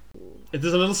 If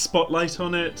there's a little spotlight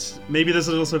on it, maybe there's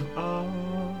a little sort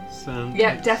of sound.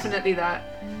 Yeah, definitely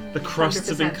that. The crusts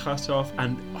have been 100%. cut off,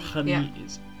 and honey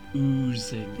is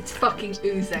oozing. It's fucking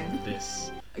oozing.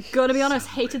 This. Gotta be honest,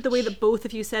 hated the way that both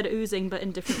of you said oozing, but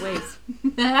in different ways.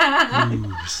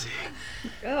 Oozing.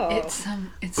 Oh. It's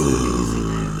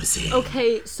oozing.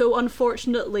 Okay, so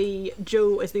unfortunately,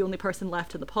 Joe is the only person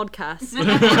left in the podcast.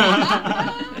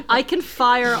 I can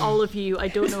fire all of you. I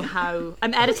don't know how.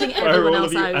 I'm editing Fire everyone all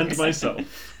else of you out. and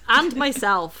myself. And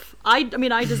myself. I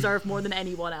mean, I deserve more than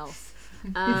anyone else.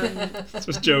 This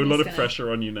was Joe. A lot of gonna-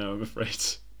 pressure on you now, I'm afraid.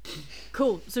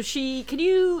 Cool. So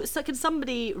can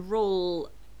somebody roll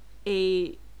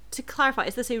to clarify,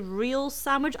 is this a real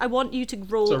sandwich? I want you to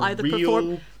roll It's a either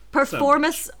real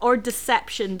performance or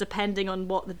deception, depending on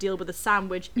what the deal with the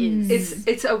sandwich is.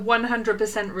 It's a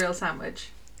 100% real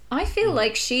sandwich. I feel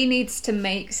like she needs to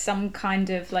make some kind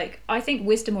of I think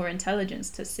wisdom or intelligence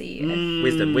to see if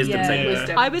Wisdom, Yeah. save her.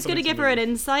 Wisdom. I was going to give her an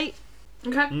insight.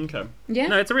 Okay. Okay. yeah.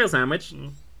 No, it's a real sandwich.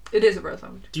 It is a real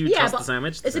sandwich. Do you Yeah, trust but the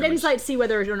sandwich? It's an insight to see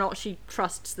whether or not she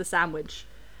trusts the sandwich.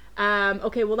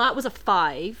 Okay, well that was a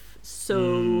 5.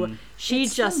 So she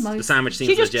It's just the The sandwich seems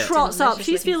she just legit. trots up.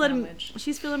 Delicious looking sandwich.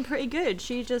 She's feeling pretty good.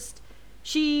 She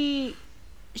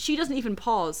doesn't even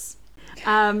pause.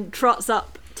 Trots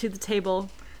up to the table,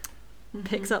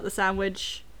 picks up the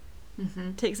sandwich,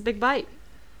 takes a big bite.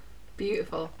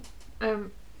 Beautiful.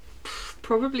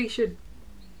 Probably should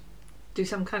do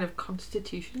some kind of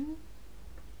constitution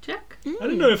check. I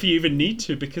don't know if you even need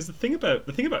to, because the thing about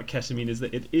ketamine is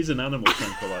that it is an animal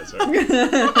tranquilizer.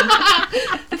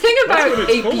 The thing about what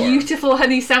it's a for. beautiful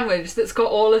honey sandwich that's got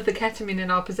all of the ketamine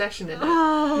in our possession in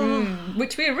it.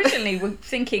 Which we originally were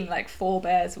thinking 4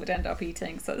 bears would end up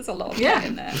eating, so there's a lot of ket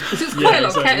in there. So it's quite a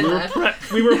lot of ket in We were, there.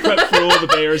 we were prepped for all the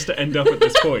bears to end up at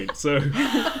this point, so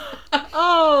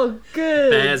Oh, good.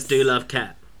 Bears do love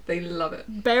cat. They love it.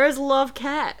 Bears love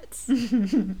cats.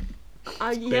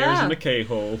 bears Yeah. in a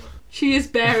K-hole. She is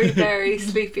very, very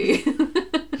sleepy.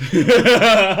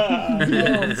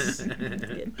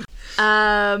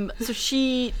 So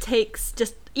she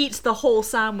eats the whole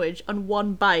sandwich on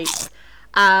one bite,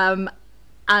 and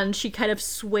she kind of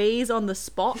sways on the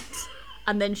spot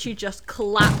and then she just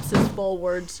collapses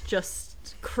forwards,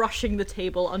 just crushing the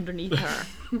table underneath her.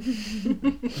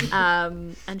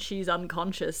 And she's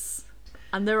unconscious.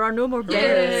 And there are no more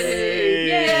bears.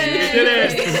 Yay! We did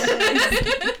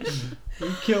it! We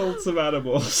killed some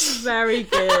animals. Very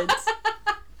good.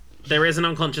 There is an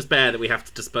unconscious bear that we have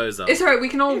to dispose of. It's alright, we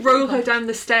can all roll her down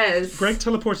the stairs. Greg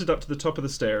teleported up to the top of the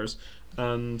stairs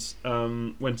and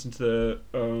went into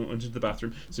the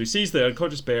bathroom. So he sees the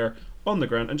unconscious bear on the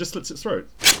ground and just slits its throat.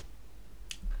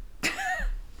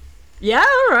 Yeah,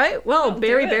 alright. Well, I'll do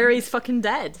Berry it. Berry's fucking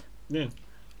dead. Yeah.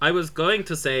 I was going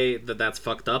to say that that's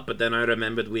fucked up, but then I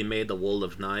remembered we made the wall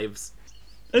of knives.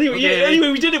 Anyway, Okay. anyway,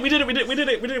 we did it.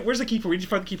 Where's the keeper? We need to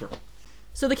find the keeper.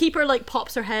 So the keeper like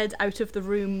pops her head out of the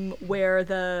room where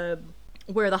the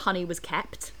honey was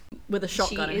kept with a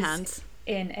shotgun She in is hand.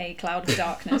 in a cloud of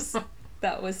darkness.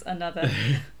 That was another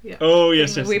Oh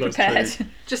yes, thing yes, we that's prepared. true.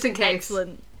 Just in case.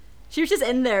 Excellent. She was just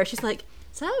in there. She's like,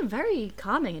 it's very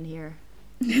calming in here.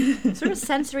 Sort of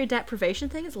sensory deprivation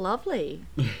thing is lovely.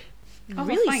 Oh,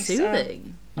 Really thanks,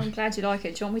 soothing. I'm glad you like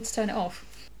it. Do you want me to turn it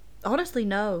off? Honestly,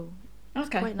 no.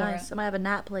 Okay, Quite alright. nice. I might have a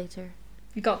nap later.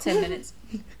 You got 10 minutes.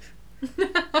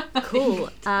 Cool.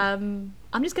 I'm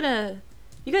just gonna.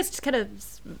 You guys just kind of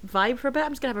vibe for a bit.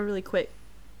 I'm just gonna have a really quick,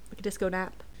 like a disco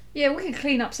nap. Yeah, we can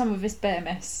clean up some of this bear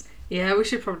mess. Yeah, we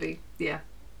should probably, yeah.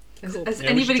 Has Cool. Yeah, we should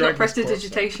anybody got drag this corpse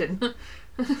prestidigitation?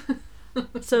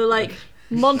 So like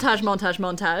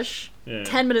montage. Yeah.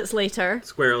 10 minutes later.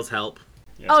 Squirrels help.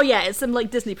 Yeah. Oh yeah, it's some like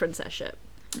Disney princess shit.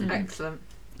 Excellent.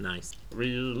 Nice.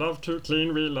 We love to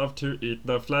clean, we love to eat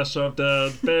the flesh of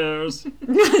dead bears.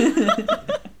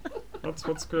 That's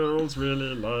what squirrels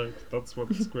really like. That's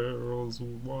what squirrels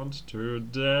want to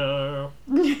dare.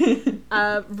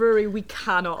 Rory, we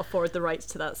cannot afford the rights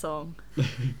to that song.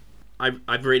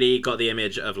 I've really got the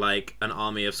image of like an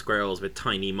army of squirrels with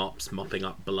tiny mops mopping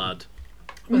up blood.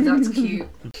 Oh, that's cute.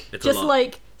 It's Just a lot.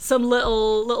 like some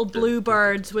little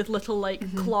bluebirds with little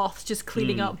like cloths just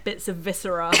cleaning up bits of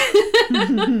viscera.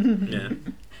 Yeah.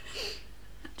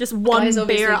 Just one Guy's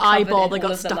obviously bare covered eyeball in that all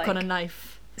got of the, stuck on a like,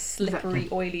 knife. Slippery,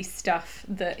 oily stuff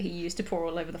that he used to pour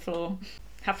all over the floor.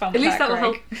 Have fun At with least that,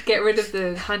 that'll Greg. help get rid of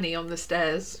the honey on the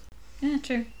stairs. Yeah,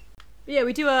 true. Yeah,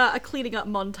 we do a cleaning up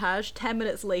montage. 10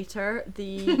 minutes later,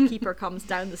 the keeper comes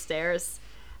down the stairs,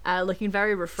 looking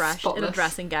very refreshed in a Spotless.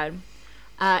 dressing gown.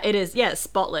 It is, yeah, it's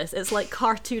spotless. It's like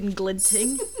cartoon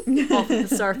glinting off of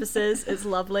the surfaces. It's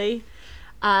lovely.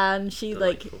 And she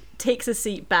like Delightful. takes a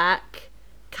seat back,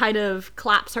 kind of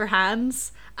claps her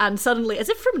hands, and suddenly, as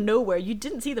if from nowhere, you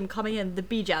didn't see them coming in, the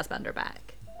bee jazz band are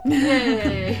back.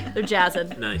 Yay! They're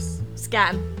jazzing. Nice.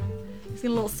 Scan. Sing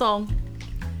a little song.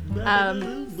 They're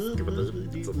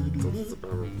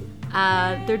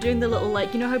doing the little,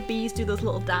 like, you know how bees do those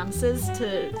little dances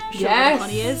to show where Yes. the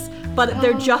honey is, but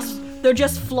they're just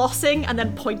flossing and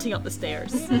then pointing up the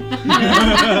stairs.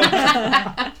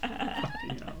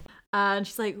 And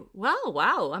she's like,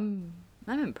 wow, I'm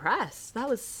impressed. I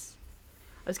was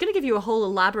gonna give you a whole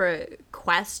elaborate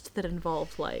quest that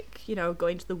involved, like, you know,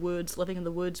 going to the woods, living in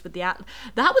the woods with the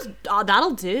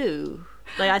that'll do.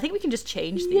 Like, I think we can just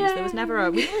change these. There was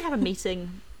never we didn't really have a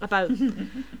meeting about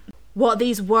what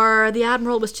these were. The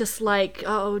Admiral was just like,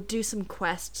 oh, do some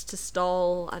quests to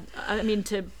stall. I mean,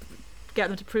 to get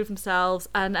them to prove themselves.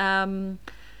 And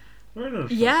Wait a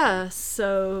yeah,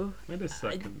 so Wait a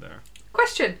second there.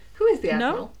 Question: who is the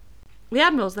Admiral? the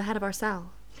Admiral's the head of our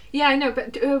cell. Yeah, I know,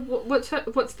 but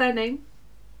what's their name?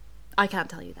 I can't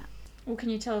tell you that. Well, can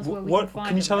you tell us where we What- can find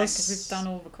can you them? tell Because us- we've done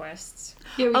all the quests.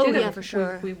 Yeah, we Oh, did yeah, it. for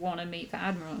sure. We want to meet the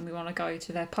Admiral and we want to go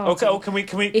to their party. Okay, can we If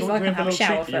can I we can have a have a little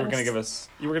shower treat that you were going to first. give us?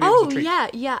 You were going to give us Oh a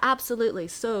treat. yeah, absolutely.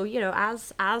 So, you know,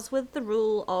 as with the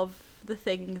rule of the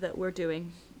thing that we're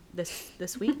doing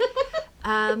this week,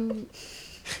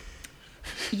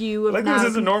 you have Like now. this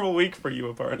is a normal week for you,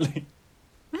 apparently.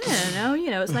 I don't know. You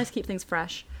know, it's nice to keep things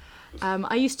fresh.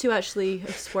 I used to actually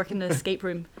work in an escape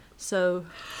room, so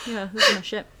yeah, this is my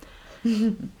shit.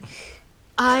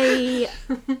 I'll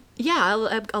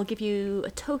give you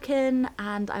a token,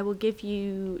 and I will give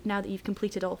you, now that you've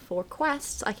completed all 4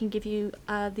 quests, I can give you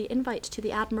the invite to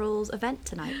the Admiral's event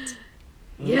tonight.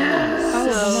 Yes. Oh,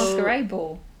 the So- masquerade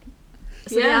ball.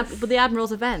 So Yes. the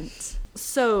Admiral's event.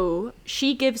 So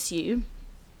she gives you.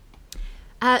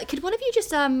 Could one of you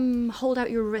just hold out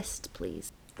your wrist,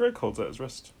 please? Greg holds out his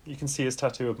wrist. You can see his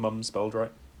tattoo of mum spelled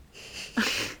right.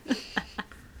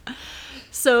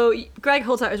 So Greg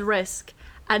holds out his wrist,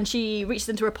 and she reaches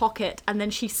into her pocket, and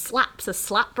then she slaps a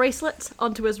slap bracelet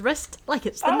onto his wrist like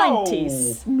it's the Ow!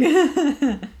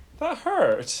 90s. That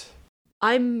hurt.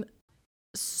 I'm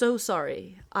so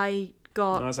sorry. I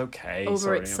got No, it's okay.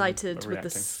 overexcited with the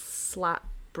overreacting. slap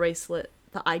bracelet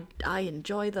that I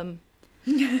enjoy them.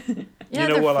 You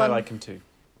know what? I like them too.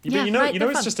 Yeah, But right, they're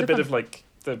it's fun, just a they're bit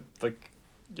fun.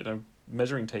 of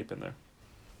measuring tape in there.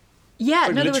 Yeah,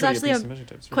 It's no, there was literally actually piece of measuring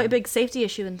tape. It's quite a really- big safety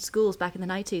issue in schools back in the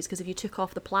 90s because if you took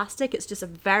off the plastic, it's just a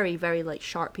very, very like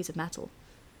sharp piece of metal.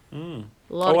 A lot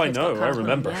Oh, of I kids got know. I cut on them,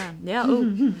 remember. Yeah.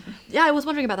 Oh, yeah. I was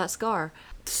wondering about that scar.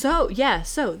 So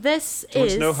this Do you want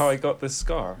is. to know how I got this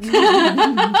scar?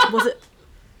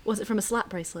 Was it from a slap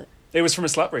bracelet? It was from a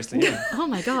slap bracelet, yeah. Oh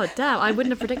my god, damn! I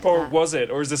wouldn't have predicted Or that. was it?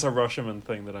 Or is this a Rashomon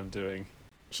thing that I'm doing?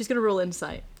 She's gonna roll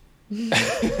insight.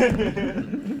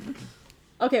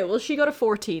 Okay, well she got a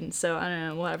 14, so I don't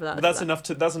know, whatever that. But that's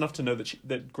enough to know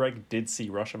that Greg did see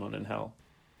Rashomon in hell.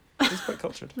 He's quite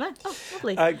cultured. Right. Oh,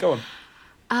 lovely. Go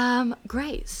on.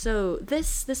 Great. So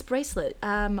this bracelet,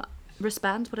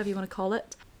 wristband, whatever you want to call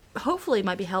it, hopefully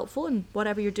might be helpful in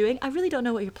whatever you're doing. I really don't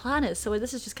know what your plan is, so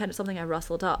this is just kind of something I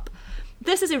rustled up.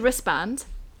 This is a wristband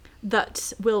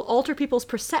that will alter people's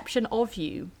perception of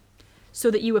you so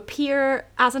that you appear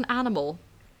as an animal.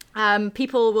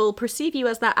 People will perceive you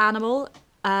as that animal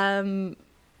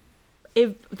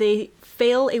if they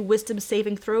fail a wisdom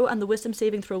saving throw, and the wisdom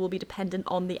saving throw will be dependent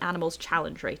on the animal's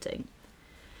challenge rating.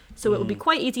 So it will be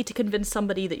quite easy to convince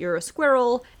somebody that you're a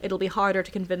squirrel. It'll be harder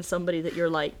to convince somebody that you're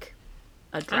like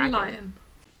a And dragon. lion.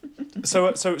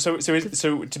 So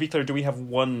to be clear, do we have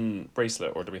one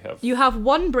bracelet or do we have? You have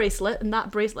one bracelet, and that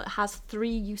bracelet has 3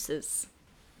 uses.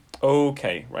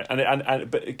 Okay, right, and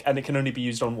it can only be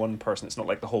used on one person. It's not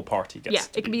like the whole party gets. Yeah,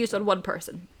 it can be used on one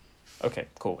person. Okay,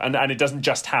 cool, and it doesn't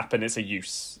just happen. It's a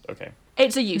use. Okay.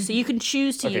 It's a use, so you can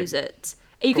choose to Okay. use it.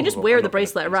 You can just Cool, wear I'm the not gonna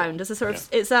bracelet use it. around. It's a sort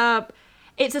of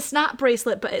it's a snap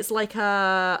bracelet, but it's like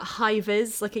a high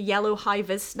vis, like a yellow high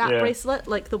vis snap Yeah. bracelet,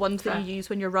 like the ones that Fair. you use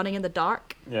when you're running in the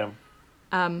dark. Yeah,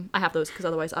 I have those because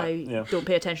otherwise I yeah. don't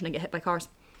pay attention and get hit by cars.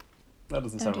 that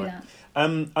doesn't Don't sound do right.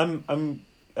 that.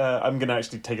 I'm gonna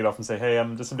actually take it off and say, hey,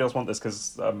 does somebody else want this?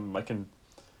 Because I can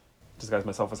disguise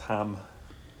myself as Ham.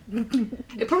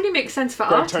 It probably makes sense for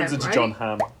Greg Artem, turns into right? John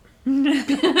Ham.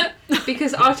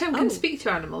 Because Artem can speak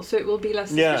to animals, so it will be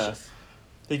less Yeah. suspicious.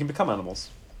 They can become animals.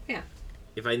 Yeah.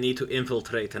 If I need to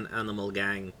infiltrate an animal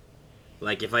gang,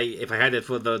 like if I had it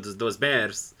for those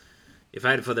bears, if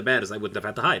I had it for the bears, I wouldn't have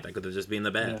had to hide. I could have just been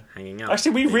the bear Yeah. hanging out.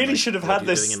 Actually, we being really like, should have "What had are you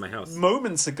this doing in my house?"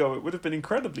 moments ago. It would have been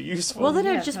incredibly useful. Well, then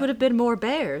Yeah, it just no. would have been more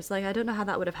bears. Like, I don't know how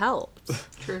that would have helped.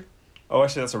 True. Oh,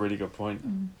 actually, that's a really good point.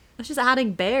 It's just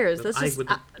adding bears. But Let's I just would-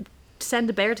 send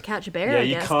a bear to catch a bear, Yeah, I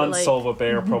you guess. can't but, like, solve a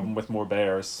bear problem with more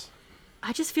bears.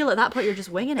 I just feel at that point you're just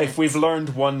winging it. If we've learned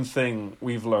one thing,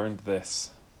 we've learned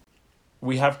this.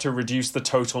 We have to reduce the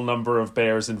total number of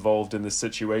bears involved in this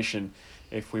situation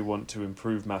if we want to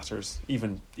improve matters,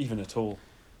 even at all.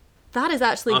 That is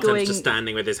actually Artem's going... just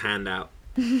standing with his hand out.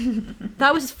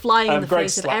 That was flying in the Greg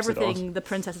face of slaps it everything the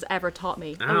princess has ever taught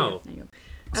me. Ow. Oh, yeah, there you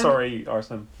go. Sorry,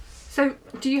 Artem. So,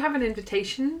 do you have an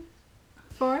invitation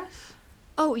for us?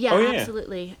 Oh yeah, Oh, yeah.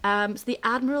 absolutely. So the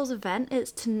Admiral's event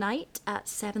is tonight at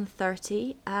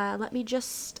 7:30. Let me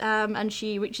just and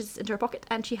she reaches into her pocket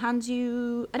and she hands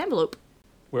you an envelope.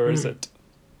 Where is it?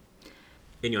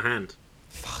 In your hand.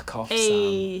 Fuck off, Sam.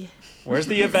 A Where's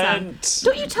the event?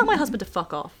 Don't you tell my husband to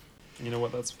fuck off. You know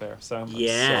what? That's fair, Sam. I'm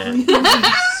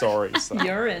Yeah. sorry, Sam.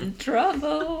 You're in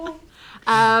trouble.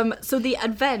 So the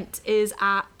event is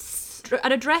at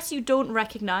an address you don't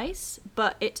recognise,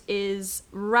 but it is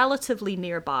relatively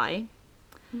nearby.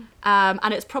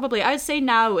 And it's probably, I'd say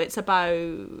now it's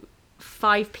about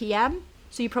 5 p.m.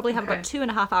 So you probably have Okay. about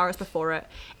 2.5 hours before it.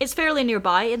 It's fairly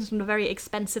nearby. It's in a very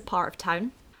expensive part of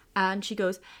town. And she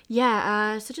goes,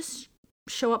 yeah, so just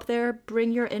show up there,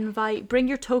 bring your invite, bring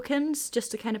your tokens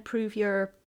just to kind of prove you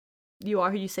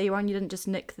are who you say you are and you didn't just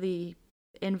nick the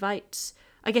invite.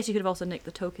 I guess you could have also nicked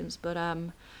the tokens, but a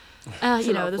you lot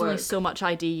know, of there's only work. so much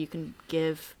ID you can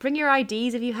give. Bring your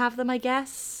IDs if you have them, I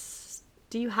guess.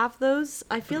 Do you have those?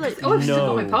 I feel like... Oh, I've still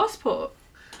got my No. passport.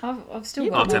 I've still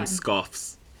You got Artem one.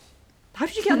 scoffs. How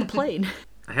did you get on the plane?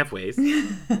 I have ways.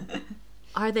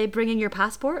 Are they bringing your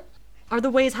passport? Are the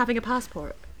ways having a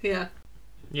passport? Yeah.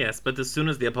 Yes, but as soon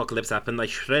as the apocalypse happened, I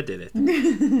shredded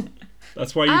it.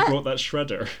 That's why you brought that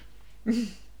shredder.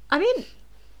 I mean,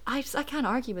 I can't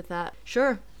argue with that.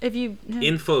 Sure, if you...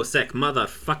 Infosec,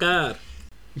 motherfucker.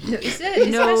 No, is there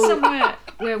No, somewhere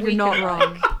where we You're not can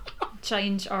wrong.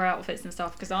 change our outfits and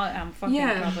stuff? Because I am fucking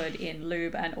Yeah. covered in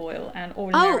lube and oil, and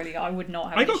ordinarily I would not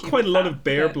have. I an got issue quite a with lot that, of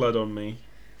bear but blood on me.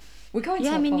 We're going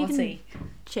Yeah, to I a mean, you party, can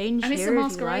change and it's here a if you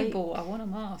masquerade like. ball. I want a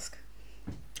mask.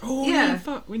 Oh Yeah. yeah,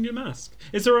 fuck, we need a mask.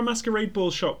 Is there a masquerade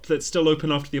ball shop that's still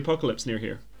open after the apocalypse near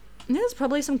here? There's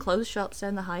probably some clothes shops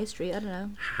down the high street. I don't know.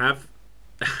 Have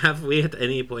Have we at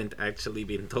any point actually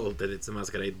been told that it's a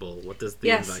masquerade ball? What does the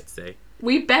Yes. invite say?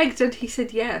 We begged and he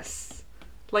said yes.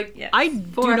 Like, Yeah. I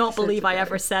 4 do not episodes believe I ago.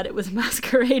 ever said it was a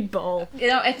masquerade ball. You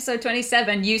know, episode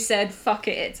 27, you said, fuck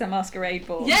it, it's a masquerade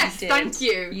ball. Yes, you did. thank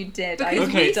you. You did. Because I've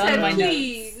Okay, we done said my notes.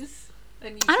 please.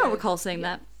 And you I don't said- recall saying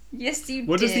that. Yes, you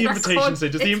What did. does the That's invitation called- say?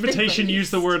 Does the it's been invitation use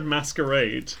the released. word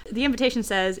masquerade? The invitation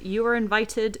says you are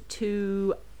invited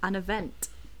to an event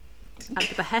at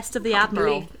the behest of the Can't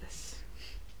Admiral believe this.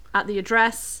 at the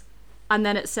address, and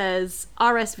then it says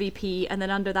RSVP, and then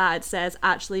under that it says,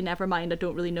 actually, never mind, I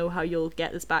don't really know how you'll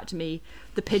get this back to me.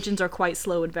 The pigeons are quite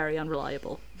slow and very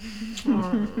unreliable.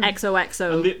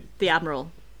 XOXO, And the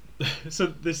Admiral. So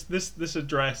this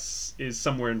address is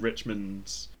somewhere in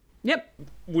Richmond. Yep.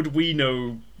 Would we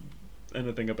know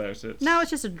anything about it? No,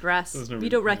 it's just a dress. There's no You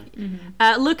reason, don't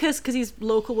yeah. Lucas, because he's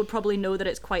local, would probably know that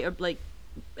it's quite a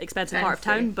expensive part of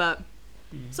Fancy. town, but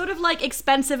sort of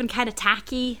expensive and kind of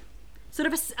tacky, sort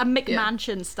of a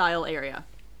McMansion style area.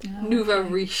 Nouveau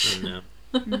riche. No.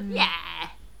 Yeah.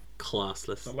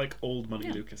 Classless. Not like old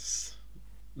money Lucas.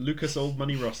 Lucas Old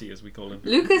Money Rossi, as we call him.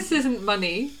 Lucas isn't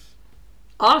money.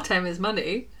 Artem is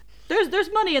money.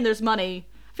 There's money and there's money.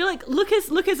 I feel like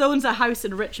Lucas owns a house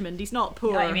in Richmond. He's not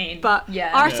poor, I mean, but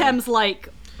yeah. Artem's like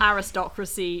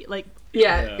aristocracy, like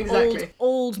Yeah, Yeah. exactly.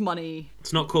 old money.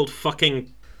 It's not called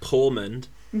fucking Portland.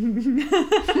 Damn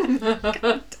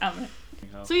it.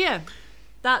 So yeah,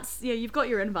 you've got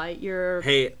your invite. Your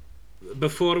Hey,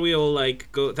 before we all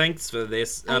go, thanks for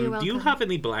this. Oh, you're Do you welcome. have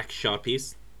any black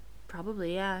Sharpies?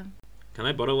 probably Can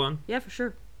I borrow one? yeah, for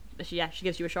sure. She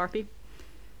gives you a Sharpie.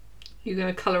 You're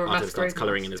gonna colour a Arthur masquerade. starts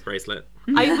colouring in mask. his bracelet.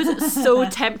 I was so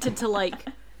tempted to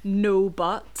no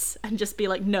buts and just be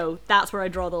like, no, that's where I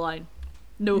draw the line.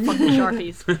 No fucking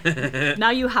Sharpies.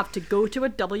 Now you have to go to a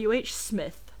WH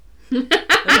Smith. There's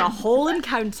a whole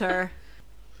encounter.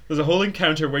 There's a whole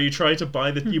encounter where you try to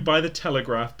buy the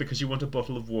telegraph because you want a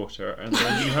bottle of water, and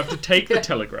then you have to take the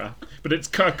telegraph, but it's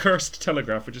a cursed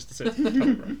telegraph, which is to say it's the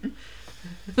telegraph.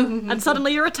 And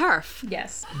suddenly you're a turf.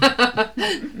 Yes.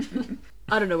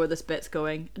 I don't know where this bit's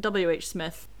going. WH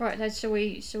Smith. Right, then shall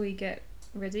we get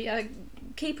ready?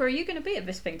 Keeper, are you going to be at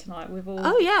this thing tonight with all...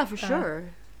 Oh yeah, for sure.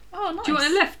 Oh, nice. Do you want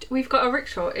a lift? We've got a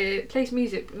rickshaw. It plays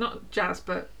music, not jazz,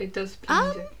 but it does play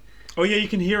music. Oh yeah, you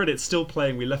can hear it. It's still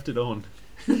playing. We left it on.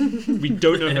 We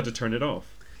don't know how to turn it off.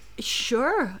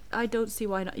 Sure. I don't see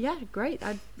why not. Yeah, great.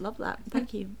 I'd love that.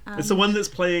 Thank you. It's the one that's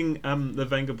playing the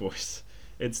Venga Boys.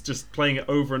 It's just playing it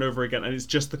over and over again, and it's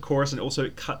just the chorus, and also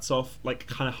it cuts off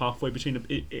kind of halfway between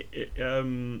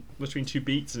between two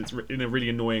beats, and it's in a really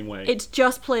annoying way. It's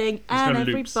just playing, and kind of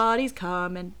loops. everybody's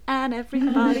coming, and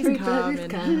everybody's coming,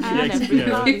 and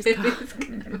Yeah, everybody's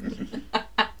coming.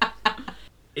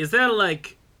 Is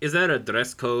there a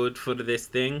dress code for this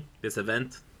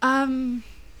event?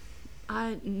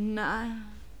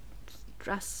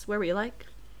 Dress where you like.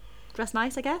 Dress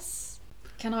nice, I guess.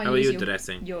 Can I How are use you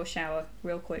dressing? your shower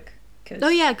real quick? 'Cause, Oh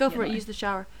yeah, go for you it. know, Use the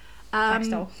shower. thanks,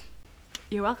 doll.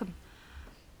 You're welcome.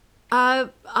 I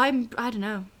don't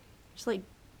know, just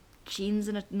jeans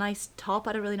and a nice top.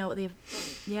 I don't really know what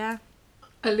yeah.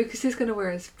 Lucas is gonna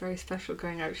wear his very special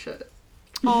going out shirt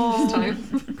Oh, this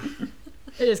time.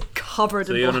 it is covered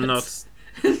So in you're blood. not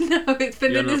No, it's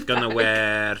been you're in his not gonna bag.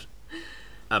 wear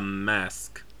a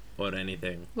mask or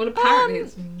anything. Well, apparently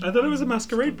it's. I thought it was a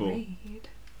masquerade ball. masquerade.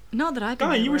 Not that I can.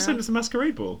 Guy, you were saying it's a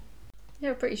masquerade ball.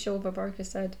 Yeah, pretty sure the broker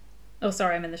said... Oh,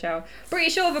 sorry, I'm in the shower. Pretty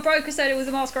sure the broker said it was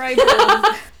a masquerade ball.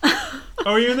 Oh,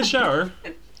 are you in the shower?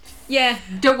 Yeah.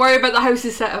 Don't worry about the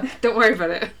house's setup. Don't worry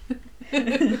about it.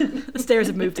 The stairs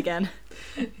have moved again.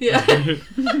 Yeah.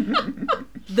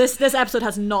 This episode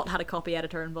has not had a copy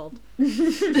editor involved.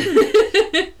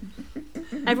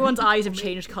 Everyone's eyes have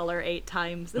changed colour 8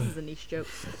 times. This is a niche joke.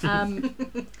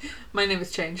 My name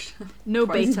has changed. No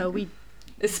Twice. beta. We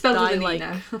It's spelled Die with an E like-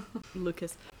 now.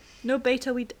 Lucas. No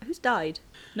beta. Who's died?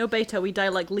 No beta. We die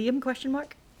like Liam? Question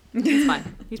mark. He's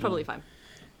fine. He's probably fine.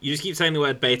 You just keep saying the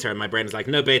word beta, and my brain is like,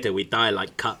 no beta, we die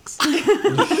like cucks.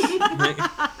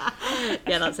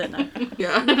 Yeah, that's it now.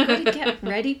 Yeah. Gotta get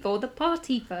ready for the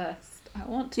party first. I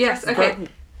want to Yes. dress Okay. up.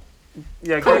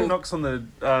 Yeah, Cool. Greg knocks on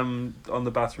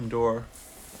the bathroom door.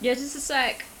 Yeah, just a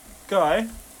sec. Guy?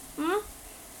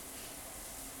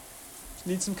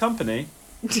 Need some company?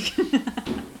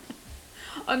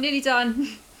 I'm nearly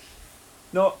done.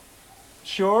 Not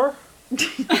sure? You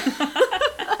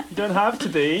don't have to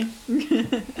be.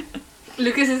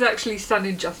 Lucas is actually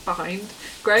standing just behind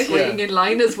Greg, Yeah. waiting in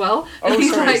line as well. And Oh,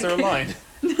 he's sorry, like, is there a line?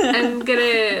 I'm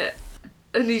gonna.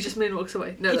 And he just moonwalks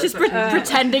away. No, He's that's just not true.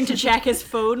 pretending to check his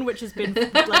phone, which has been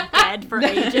dead for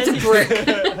ages. It's a brick.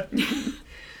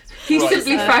 He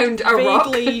simply found a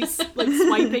rock. Vaguely like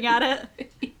swiping at it.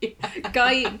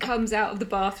 Guy comes out of the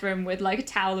bathroom with like a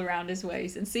towel around his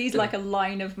waist and sees like a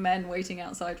line of men waiting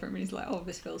outside for him, and he's like, "Oh,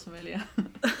 this feels familiar."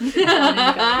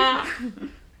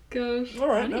 Gosh. All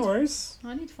right, no worries.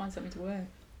 I need to find something to wear.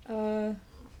 Don't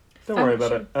worry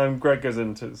about it. Greg goes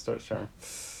in to start showering.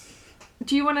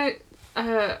 Do you want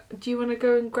to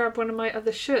go and grab one of my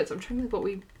other shirts? I'm trying to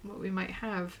think what we might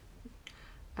have.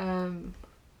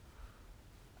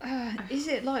 Is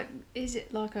it like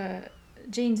a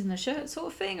jeans and a shirt sort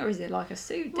of thing, or is it like a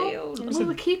suit deal? Well,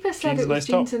 the keeper said jeans it and was nice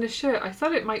jeans top. and a shirt. I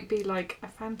thought it might be like a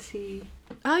fancy.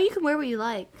 Oh, you can wear what you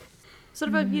like.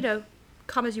 Sort of a,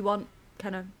 come as you want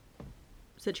kind of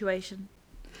situation.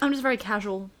 I'm just a very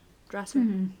casual dresser.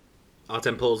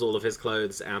 Artem pulls all of his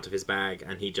clothes out of his bag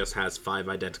and he just has 5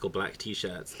 identical black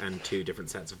t-shirts and 2 different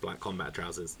sets of black combat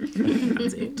trousers.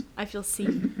 That's it. I feel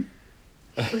seen.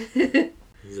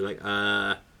 He's like,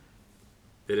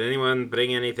 did anyone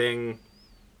bring anything,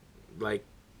 like,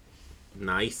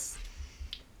 nice?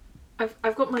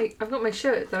 I've got my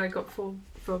shirt that I got for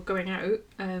going out.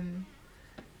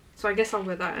 So I guess I'll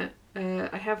wear that.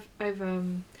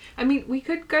 I mean, we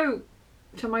could go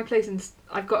to my place and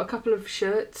I've got a couple of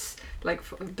shirts. Like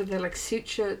they're like suit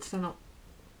shirts. They're not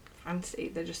fancy.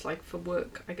 They're just like for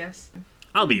work, I guess.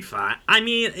 I'll be fine. I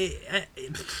mean,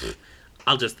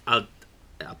 I'll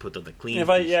put on the clean. If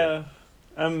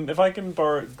I can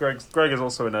borrow Greg's. Greg is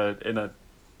also in a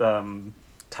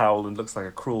towel and looks like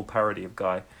a cruel parody of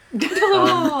Guy. If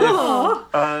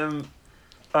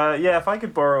I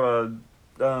could borrow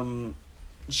a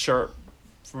shirt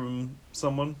from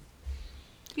someone.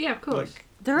 Yeah, of course.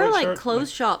 There are like shirt,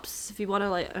 clothes shops if you want to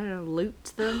like, I don't know, loot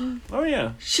them. Oh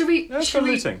yeah. Should we? Let's go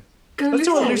looting. Go Let's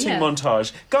do a looting? looting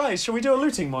montage, guys. Shall we do a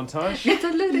looting montage? It's a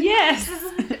looting. Yes.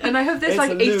 And I hope there's It's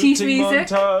like a 80s looting music.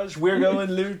 montage. We're going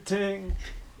looting.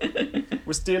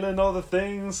 We're stealing all the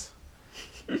things.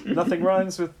 Nothing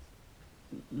rhymes with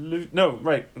loot. No,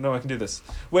 right. No, I can do this.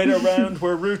 Wait around.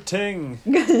 We're rooting.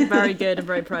 Very good. I'm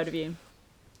very proud of you.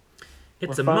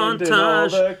 It's We're a finding all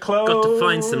montage. the Got to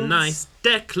find some clothes. nice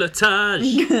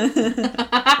décolletage.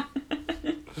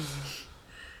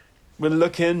 We're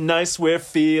looking nice, we're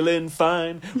feeling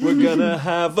fine. We're gonna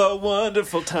have a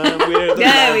wonderful time. We're the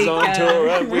There we lads on go. tour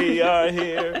and we are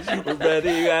here. We're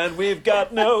ready and we've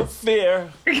got no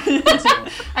fear.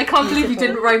 I can't believe you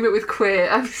didn't rhyme it with queer.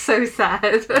 I'm so sad.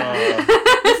 This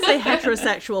is a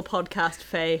heterosexual podcast,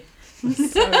 Faye. so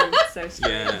strange.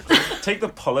 Yeah. Take the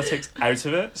politics out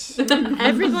of it.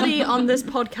 Everybody on this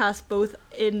podcast, both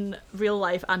in real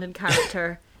life and in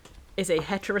character, is a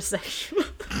heterosexual.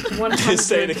 100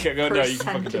 Say it again. Go, no, you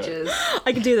can fucking do it. percentages.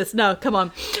 I can do this. No, come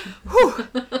on. Whew.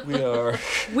 We are.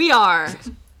 We are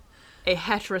a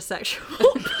heterosexual.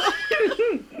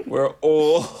 We're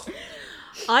all.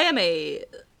 I am a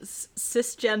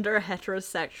cisgender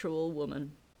heterosexual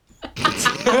woman.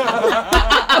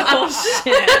 Oh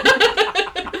shit.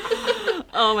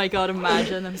 Oh my god,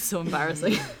 imagine. I'm so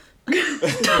embarrassing.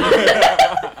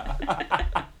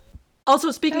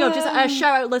 Also, speaking of, just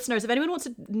shout out listeners, if anyone wants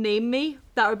to name me,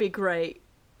 that would be great.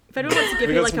 If anyone wants to give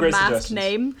We me got like some a great masked suggestions.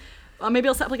 name, or maybe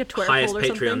I'll set up like a Twitter Highest poll or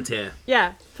Patreon something. tier.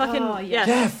 Yeah, fucking Oh, yeah.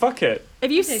 Yeah, fuck it.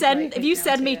 If you That'd be a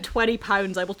send great Patreon me tier.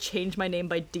 £20, I will change my name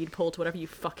by deed poll to whatever you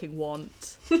fucking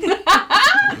want.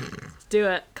 Do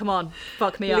it. Come on,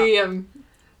 fuck me up. Liam.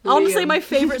 Honestly, Liam. my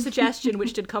favourite suggestion,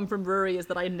 which did come from Rory, is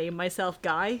that I name myself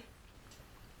Guy,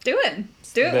 Do it.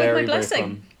 Do it Very, with my very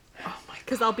blessing. fun.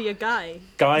 because I'll be a guy.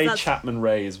 Guy That's- Chapman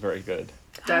Ray is very good.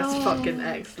 That's fucking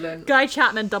excellent. Guy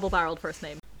Chapman, double-barreled first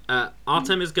name.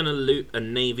 Artem is gonna loot a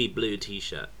navy blue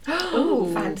t-shirt.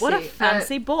 Ooh, fancy. what a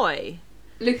fancy boy.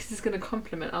 Lucas is going to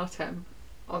compliment Artem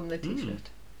on the t-shirt.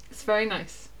 It's very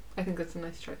nice. I think that's a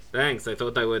nice choice. Thanks, I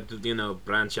thought I would,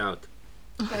 branch out.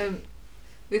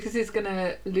 Lucas is going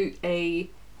to loot a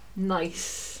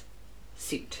nice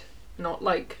suit. Not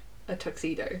like a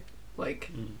tuxedo.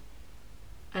 Like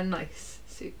a nice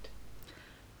suit.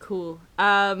 Cool.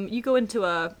 You go into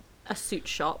a suit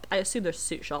shop. I assume there's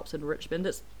suit shops in Richmond.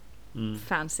 It's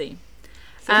fancy.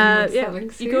 Someone Yeah, selling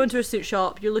you go suits? into a suit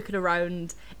shop. You're looking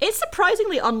around. It's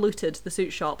surprisingly unlooted. The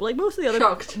suit shop, like most of the other,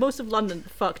 Shocked. most of London,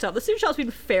 fucked up. The suit shop's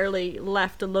been fairly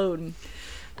left alone.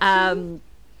 And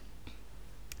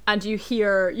you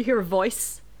hear a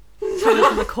voice coming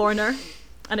from the corner,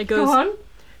 and it goes, Go on.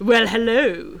 "Well,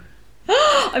 hello,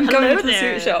 I'm Hello going to the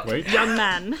there. suit shop. Wait. young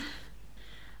man."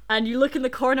 And you look in the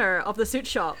corner of the suit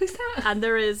shop, Who's that? and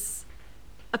there is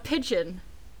a pigeon.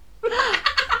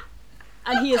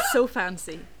 And he is so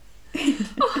fancy. Oh,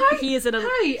 hi. He is in a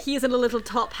Hi. little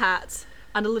top hat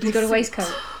and a little He's got a suit.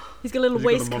 waistcoat. He's got a little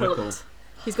Has he got a monocle? waistcoat.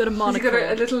 He's got a He's monocle.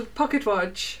 got a little pocket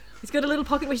watch. He's got a little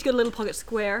pocket. He's got a little pocket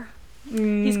square.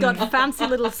 He's got fancy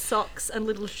little socks and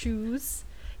little shoes.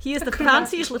 He is the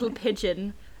fanciest little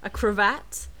pigeon. A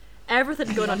cravat.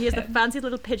 Everything going on. He is the fanciest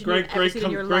little pigeon you've ever seen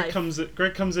in your life.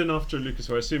 Greg comes in after Lucas,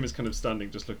 who I assume is kind of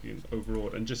standing, just looking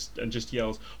overawed, and just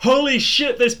yells, "Holy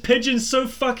shit! This pigeon's so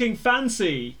fucking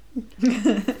fancy!"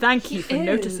 Thank you for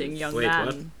noticing, young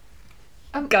man.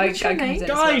 Guy comes in.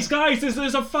 Guys,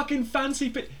 there's a fucking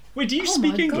fancy Wait, do you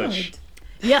speak English? God.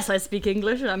 Yes, I speak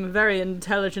English. I'm a very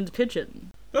intelligent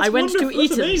pigeon. That's I went to wonderful.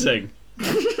 That's Eton, amazing.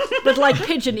 but like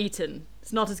Pigeon Eton,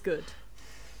 it's not as good.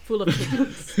 Full of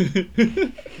pigeons.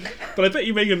 But I bet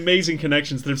you make amazing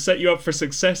connections that have set you up for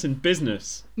success in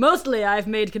business. Mostly, I've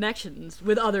made connections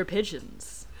with other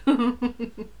pigeons.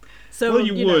 So Well,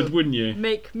 you would, know, wouldn't you?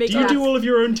 Make Do you do all of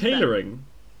your own tailoring?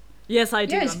 Yes, I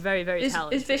do. Yes. I'm very, very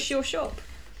talented. Is this your shop?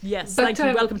 Yes, But, thank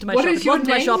you. Welcome to my what shop. is It your wasn't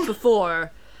my name? shop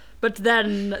before, but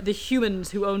then the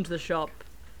humans who owned the shop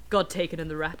got taken in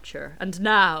the rapture, and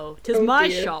now 'tis Oh, my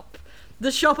dear. shop,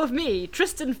 the shop of me,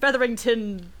 Tristan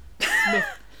Featherington Smith.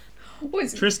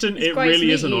 Tristan, it's it great to really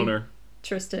meet is an you. honour.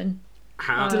 Tristan.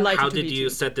 How Delighted to did meet you you.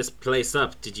 set this place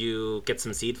up? Did you get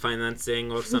some seed financing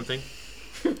or something?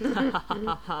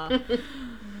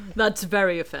 That's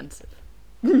very offensive.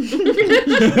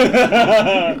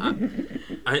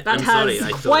 I'm That sorry. has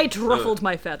I thought, quite ruffled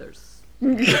my feathers.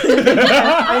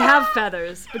 I have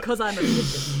feathers because I'm a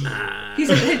pigeon. He's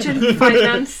a pigeon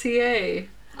financier.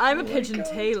 I'm a pigeon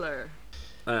tailor.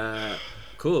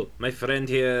 Cool. My friend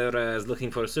here is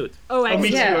looking for a suit. Oh, Oh, me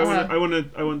too. excellent. Yeah, I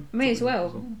want. Me as something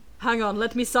well. Hang on,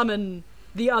 let me summon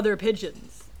the other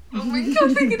pigeons. Oh my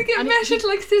god, they're gonna get And measured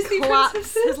like Disney Claps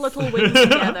princesses. his little wings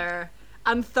together,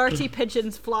 and 30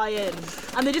 pigeons fly in,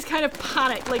 and they just kind of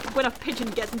panic, like when a pigeon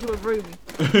gets into a room.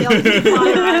 They all just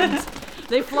fly around.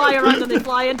 They fly around and they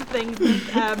fly into things.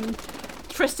 And,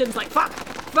 Tristan's like,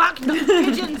 fuck, no,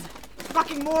 pigeons,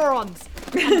 fucking morons,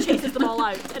 and chases them all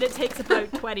out. And it takes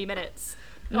about 20 minutes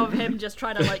of him just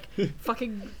trying to like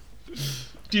fucking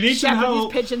Do you need some shepherd these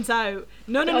help? pigeons out.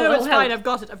 No, Oh, it's I'll fine. help.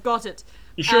 I've got it.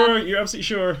 You sure? You're absolutely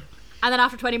sure? And then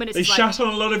after 20 minutes, They he's like, shat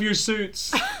on a lot of your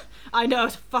suits. I know,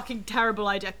 it's a fucking terrible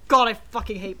idea. God, I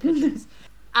fucking hate pigeons.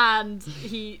 And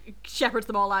he shepherds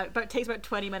them all out. But it takes about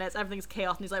 20 minutes, everything's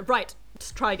chaos, and he's like, right,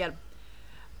 just try again.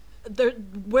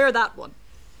 Wear that one.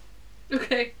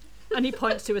 Okay, And he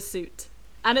points to a suit.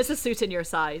 And it's a suit in your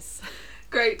size.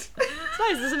 great. It's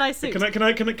nice, it's a nice suit. Can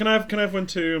I have one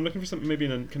too? I'm looking for something maybe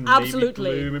in a kind of Absolutely.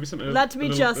 navy blue, maybe something. Let me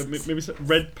just- maybe some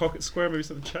red pocket square, maybe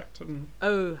something checked. And...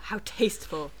 Oh, how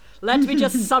tasteful. Let me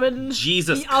just summon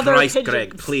Jesus the other Christ, pigeons.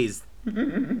 Greg, please.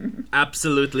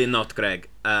 Absolutely not, Greg.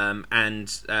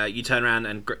 And you turn around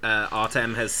and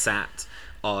Artem has sat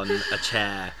on a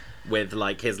chair with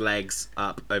like his legs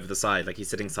up over the side, like he's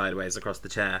sitting sideways across the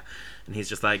chair, and he's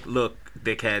just like, look,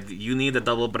 dickhead, you need a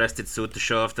double-breasted suit to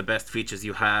show off the best features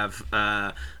you have.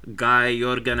 Guy,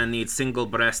 you're gonna need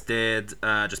single-breasted.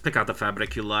 Just pick out the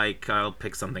fabric you like. I'll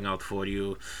pick something out for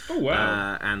you. Oh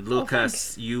wow! And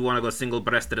Lucas, you want to go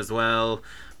single-breasted as well.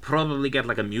 Probably get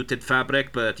like a muted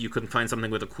fabric, but you can find something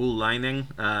with a cool lining,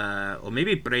 or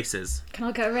maybe braces. Can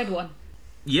I get a red one?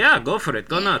 Yeah, go for it.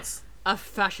 Go nuts. A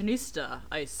fashionista,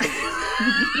 I see.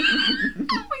 Oh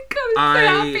my god, I'm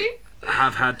so happy. I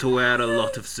have had to wear a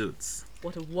lot of suits.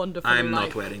 What a wonderful I'm life.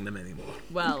 not wearing them anymore.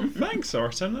 Well, Thanks,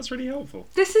 Artem. That's really helpful.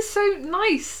 This is so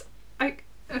nice.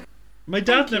 My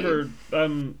dad Thank never.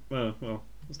 Well,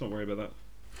 let's not worry about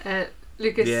that.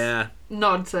 Lucas Yeah.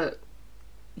 nods at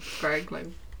Greg, like,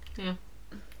 yeah,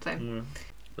 same.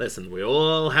 Listen, we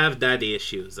all have daddy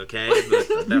issues, okay?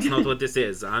 But that's not what this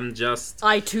is. I'm just...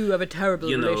 I too have a terrible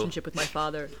You know. relationship with my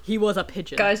father. He was a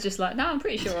pigeon. Guy's just like, no, I'm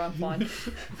pretty sure I'm fine.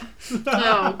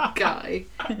 Oh, Guy.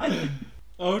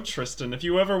 Oh, Tristan, if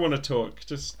you ever want to talk,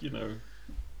 just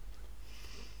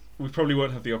we probably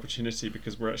won't have the opportunity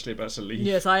because we're actually about to leave.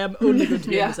 Yes, I am only going to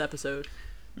be Yeah. in this episode.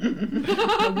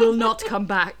 I will not come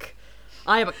back.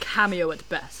 I am a cameo at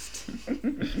best.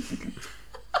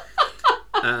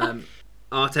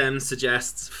 Artem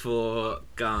suggests for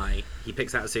Guy, he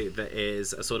picks out a suit that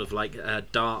is a sort of like a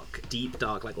dark, deep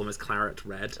dark, like almost claret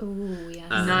red. Ooh, yeah.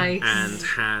 Nice. And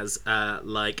has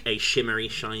like a shimmery,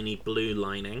 shiny blue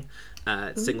lining.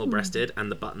 It's single-breasted,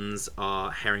 and the buttons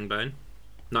are herringbone.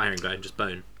 Not herringbone, just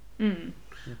bone.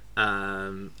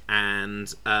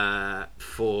 And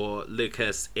for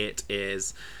Lucas, it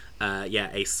is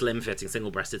a slim-fitting,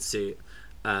 single-breasted suit.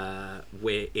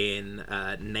 We're in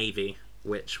navy,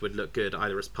 which would look good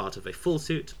either as part of a full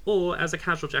suit or as a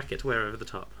casual jacket to wear over the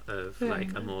top of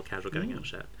like a more casual going out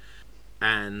shirt.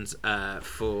 And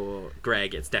for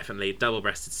Greg, it's definitely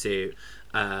double-breasted suit.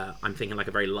 I'm thinking like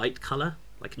a very light colour,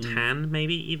 like tan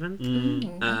maybe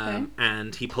even. Okay.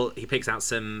 And he picks out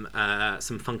some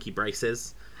funky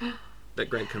braces that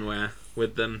Greg can wear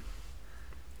with them,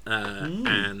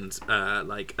 and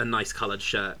like a nice coloured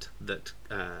shirt that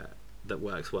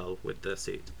works well with the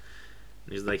suit.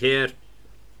 And he's like, here,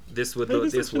 this Hey,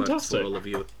 works fantastic. for all of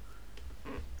you.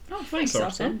 Oh, Thanks, thanks,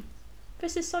 Artem. Artem.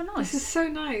 This is so nice. This is so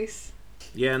nice.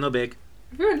 Yeah, no big.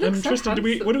 Everyone looks so Tristan,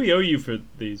 handsome. what do we owe you for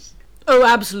these? Oh,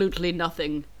 absolutely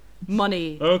nothing.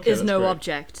 Money Okay, is that's no great.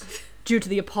 object. Due to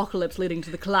the apocalypse leading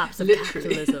to the collapse of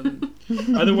Literally. capitalism.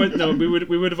 Otherwise, no, we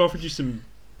would have offered you some.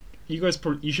 You guys,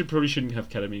 probably shouldn't have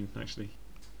ketamine actually.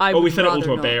 I We would fed it all rather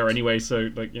to a not. bear anyway, so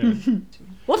like yeah.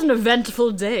 What an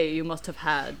eventful day you must have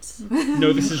had.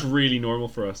 No, this is really normal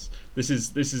for us. This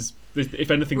if anything,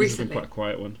 this has been Recently. quite a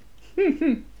quiet one.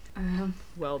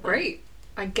 Well done. Great.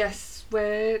 I guess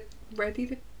we're ready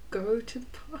to go to the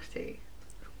party.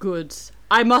 Good.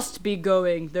 I must be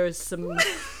going. There's some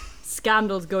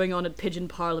scandals going on at Pigeon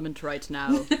Parliament right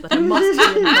now that I must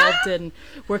be involved in.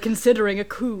 We're considering a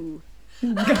coup.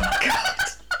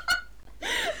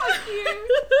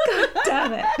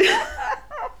 Damn it.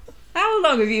 How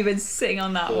long have you been sitting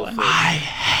on that one? I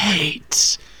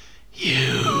hate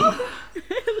you.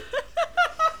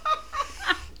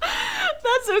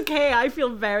 That's okay. I feel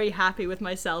very happy with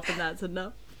myself, and that's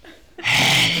enough.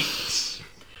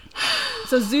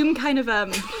 So Zoom kind of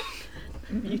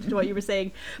you know what you were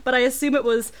saying, but I assume it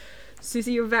was,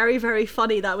 Susie, you're very, very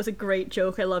funny. That was a great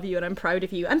joke. I love you, and I'm proud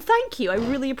of you, and thank you. I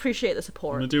really appreciate the I'm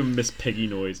support. gonna do a Miss Piggy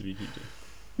noise if you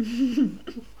can do.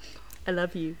 I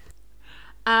love you.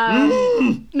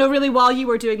 No, really, while you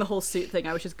were doing the whole suit thing,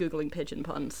 I was just googling pigeon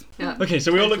puns. Yeah. Okay,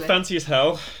 so we all look Totally. fancy as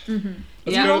hell. Let's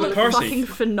You go all to the look party. fucking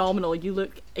phenomenal. You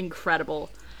look incredible.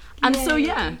 And so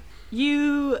yeah,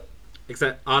 you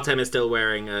Except Artem is still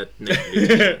wearing a neck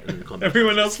in combat.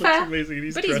 Everyone else looks Fair. amazing. And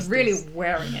he's But he's dressed really as-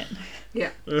 wearing it.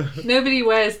 Yeah. Nobody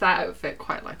wears that outfit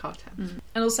quite like Artem.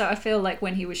 And also, I feel like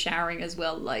when he was showering as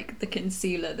well, like the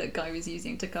concealer that Guy was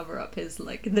using to cover up his,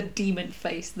 like, the demon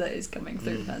face that is coming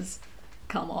through has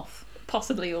come off.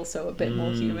 Possibly also a bit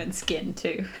more human skin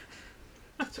too.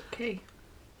 That's okay.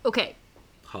 okay.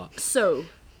 Hot. So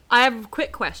I have a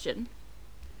quick question.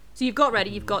 So you've got ready,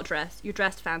 you've got dressed, you're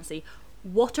dressed fancy.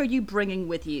 What are you bringing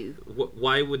with you?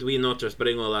 Why would we not just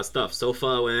bring all our stuff? So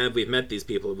far, whenever we've met these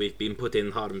people, we've been put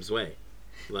in harm's way.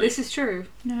 Like, This is true.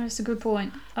 No, it's a good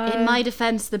point. In my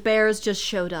defense, the bears just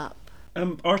showed up.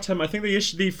 Artem, I think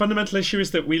the fundamental issue is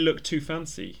that we look too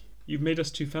fancy. You've made us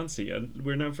too fancy, and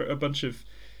we're now for a bunch of.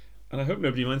 And I hope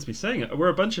nobody minds me saying it. We're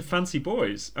a bunch of fancy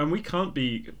boys, and we can't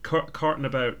be carting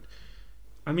about.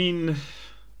 I mean,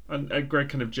 and Greg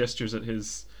kind of gestures at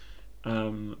his.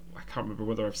 I can't remember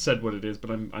whether I've said what it is, but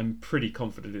I'm pretty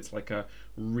confident it's like a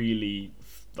really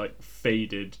like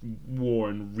faded,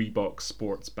 worn Reebok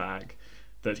sports bag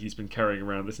that he's been carrying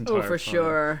around this entire Oh, time. for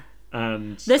sure.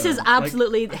 And This is like-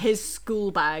 absolutely his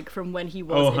school bag from when he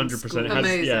was Oh, in 100%. school. It has,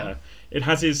 Amazing. yeah. It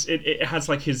has it has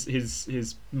like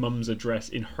his mum's address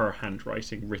in her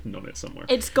handwriting written on it somewhere.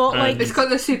 It's got like It's got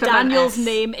the Superman Daniel's S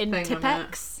name in thing on it.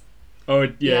 Tipex. Oh,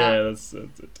 yeah, Yeah.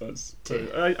 it does.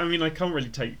 So, I mean, I can't really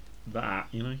take that,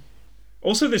 you know?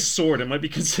 Also, this sword, it might be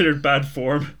considered bad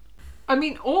form. I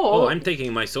mean, Oh, or I'm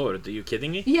taking my sword. Are you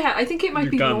kidding me? yeah, I think it might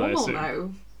Your be gun, I normal assume.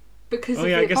 now because Oh, of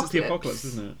yeah, the I guess apocalypse. it's the apocalypse,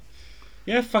 isn't it?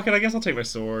 Yeah, fuck it, I guess I'll take my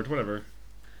sword, whatever.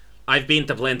 I've been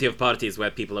to plenty of parties where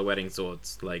people are wearing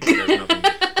swords. Like, there's nothing.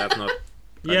 That's not.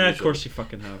 Yeah, of unusual. course you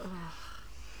fucking have.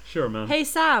 Sure, man. Hey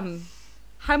Sam,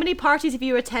 how many parties have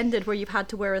you attended where you've had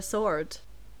to wear a sword?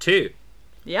 2.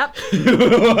 Yep.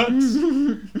 What?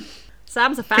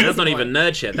 Sam's a fancy That's not boy. even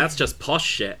nerd shit. That's just posh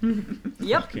shit.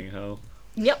 Yep. Fucking hell.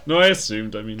 Yep. No, I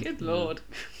assumed, I mean... Good lord.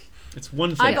 It's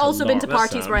one thing I've also been to lot,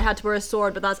 parties Sam. where I had to wear a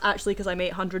sword, but that's actually because I'm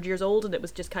 800 years old and it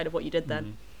was just kind of what you did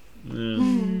then. Yeah,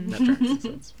 that tracks, makes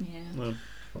sense. Yeah. Well,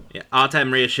 Yeah,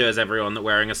 Artem reassures everyone that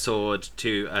wearing a sword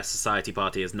to a society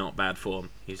party is not bad form.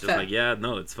 He's just Fair. like, yeah,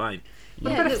 no, it's fine.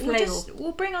 Yeah, bit of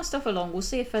we'll bring our stuff along. We'll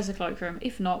see if there's a cloakroom.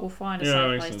 If not, we'll find a Yeah, safe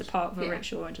makes place to sense. park for a Yeah.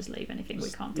 ritual and just leave anything we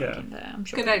can't Yeah. take in there. I'm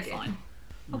sure Good we'll be idea. fine.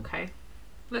 Okay,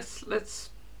 let's.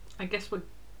 I guess we're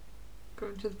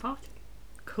going to the party.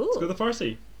 Cool. let's go to the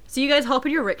Farsi. So you guys hop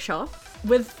in your rickshaw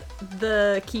with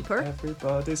the keeper.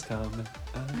 Everybody's coming.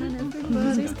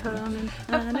 Everybody's coming,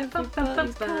 and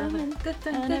everybody's coming,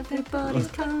 and everybody's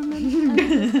coming, and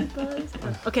everybody's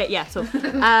coming. Okay, yeah. So,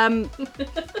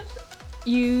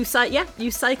 you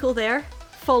cycle there,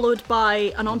 followed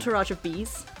by an entourage of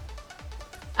bees,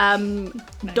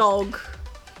 dog,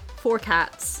 4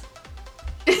 cats,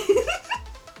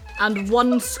 and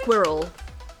 1 squirrel,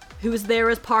 who is there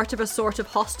as part of a sort of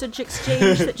hostage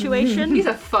exchange situation. He's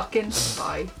a fucking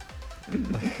spy.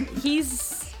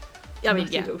 He's, I mean,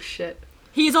 yeah, Little shit.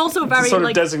 he's also It's a very sort of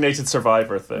like designated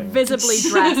survivor thing. visibly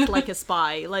dressed like a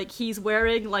spy. Like he's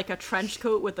wearing like a trench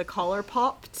coat with the collar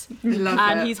popped, Love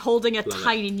and it. he's holding a Love it.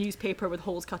 tiny newspaper with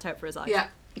holes cut out for his eyes. Yeah,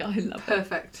 I love it.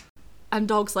 perfect. And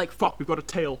Dog's like, Fuck, we've got a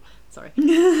tail. sorry.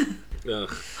 Ugh.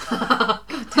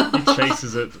 He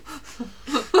chases it.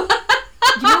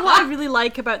 You know what I really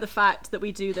like about the fact that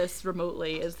we do this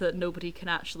remotely is that nobody can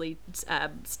actually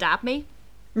stab me.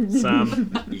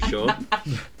 Sam, You sure?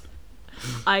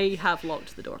 I have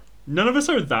locked the door. none of us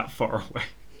are that far away.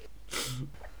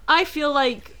 I feel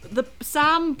like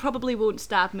Sam probably won't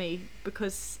stab me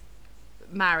because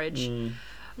marriage.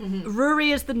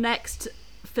 Rory is the next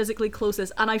physically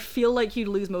closest, and I feel like you'd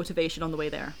lose motivation on the way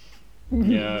there.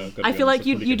 Yeah, I've gotta I be feel honest, like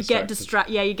I'd probably you'd get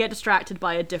distracted. you get distracted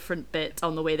by a different bit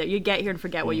on the way there. You'd get here and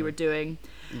forget what you were doing.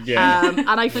 Yeah. And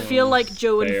I feel like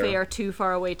Joe and fair. Faye are too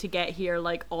far away to get here,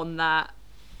 like on that.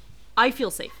 I feel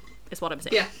safe, is what I'm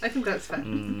saying. Yeah, I think that's fair.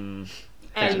 I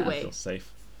Anyway, feel safe.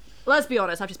 let's be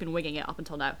honest, I've just been winging it up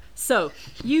until now. So,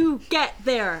 you get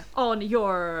there on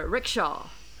your rickshaw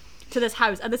to this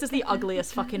house, and this is the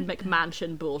ugliest fucking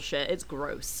McMansion bullshit. It's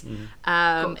gross.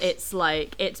 It's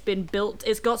like, it's been built,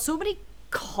 it's got so many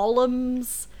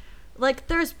columns, like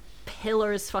there's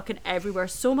pillars fucking everywhere,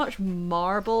 so much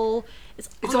marble. It's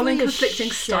all ugly in as conflicting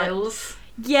shit. styles.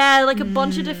 Yeah, like a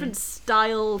bunch of different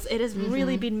styles. It has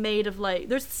really been made of like,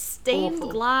 there's stained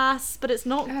Awful. glass, but it's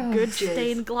not good jizz.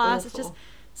 stained glass. It's Awful.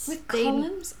 just With stained.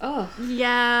 columns? Oh,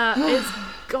 Yeah, it's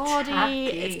gaudy. Tacky.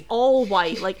 It's all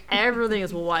white. Like everything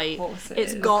is white. course it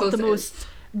It's is. Of got course the it most.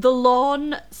 The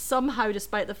lawn somehow,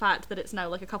 despite the fact that it's now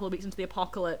like a couple of weeks into the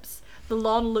apocalypse, the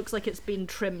lawn looks like it's been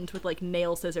trimmed with like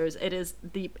nail scissors. It is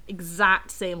the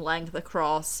exact same length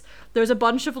across. There's a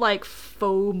bunch of like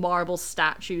faux marble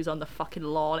statues on the fucking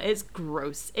lawn. It's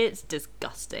gross. It's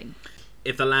disgusting.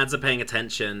 If the lads are paying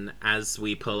attention as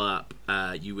we pull up,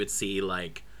 you would see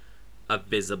like a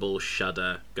visible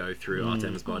shudder go through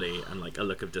Artem's body and like a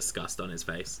look of disgust on his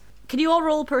face. Can you all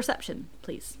roll perception,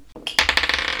 please?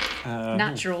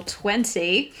 natural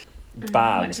 20.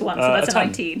 Bad. Minus 1, so that's a 10.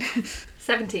 19.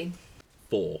 17.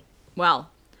 4. Well,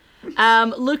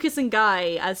 Lucas and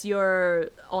Guy, as you're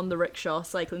on the rickshaw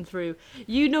cycling through,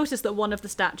 you notice that one of the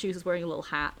statues is wearing a little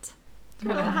hat. It's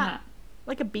wearing a little hat.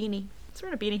 Like a beanie. It's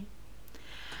wearing a beanie.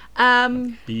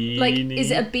 Like,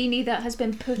 is it a beanie that has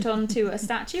been put onto a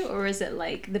statue, or is it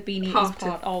like the beanie is Part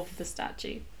part of the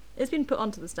statue? It's been put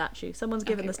onto the statue. Someone's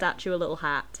given the statue a little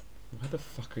hat. Why the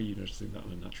fuck are you noticing that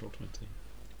on a natural 20?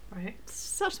 Right.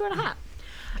 So just wearing a hat.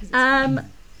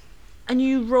 And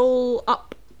you roll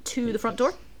up to the front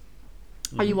door.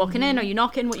 Are you walking in? Are you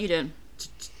knocking? What are you doing?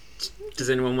 Does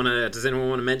anyone want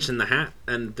to mention the hat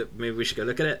and maybe we should go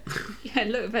look at it? Yeah,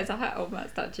 look, there's a hat on that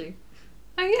statue.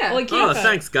 Oh, yeah. Like, Oh, Keeper,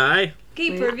 thanks, Guy.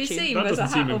 Keeper, have you Statue. seen That there's a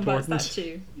doesn't seem hat on that important.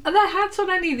 statue? Are there hats on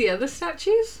any of the other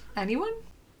statues? Anyone?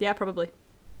 Yeah, probably.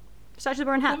 Statues are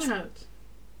wearing hats. Hats.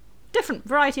 Different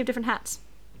variety of different hats.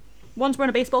 One's wearing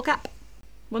a baseball cap.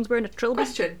 One's wearing a trilby.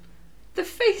 Question. The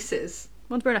faces.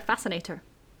 One's wearing a fascinator.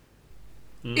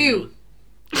 Ew.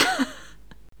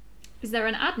 Is there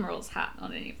an admiral's hat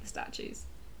on any of the statues?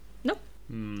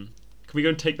 Can we go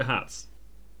and take the hats?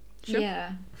 Sure.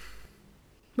 Yeah.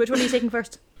 Which one are you taking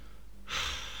first?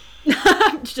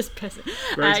 I'm just pissing.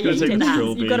 Greg's You gonna take take the hats.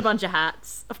 trilby. You've got a bunch of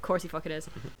hats. Of course he fucking is.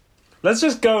 Let's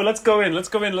just go. Let's go in. Let's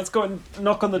go in. Let's go and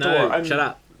knock on the No, door. shut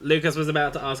up. Lucas was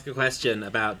about to ask a question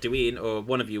about or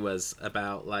one of you was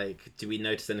about like, do we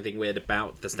notice anything weird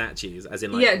about the statues? As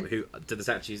in, like, Yeah. who do the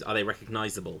statues? Are they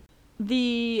recognizable?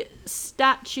 The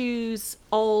statues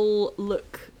all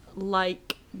look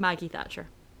like Maggie Thatcher.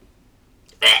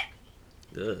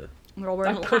 Ugh. They're all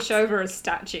wearing I little push hats. over a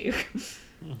statue.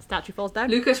 Statue falls down.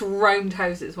 Lucas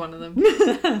roundhouses one of them.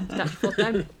 Statue falls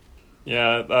down.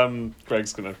 Yeah,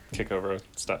 Greg's gonna kick over a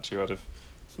statue out of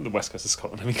the west coast of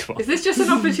Scotland. I mean, come on. Is this just an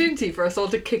opportunity for us all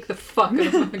to kick the fuck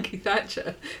out of Maggie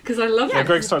Thatcher? Because I love Yeah, it.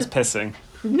 Greg starts pissing.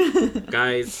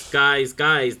 Guys,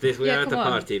 we're Yeah, at the come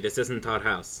on. party. This isn't our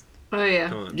house. Oh, yeah.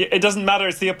 Come on. Yeah, it doesn't matter.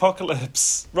 It's the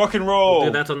apocalypse. Rock and We'll roll.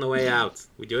 do that on the way out.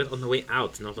 We do it on the way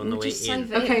out, not on the way Just in.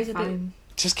 say that it Okay, was a bit- fine.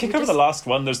 Just kick We'll over just- the last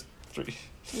one. There's 3.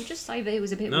 We'll just say that it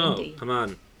was a bit No, windy. come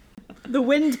on. The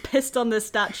wind pissed on this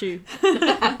statue. Let's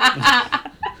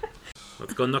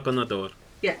go knock on the door.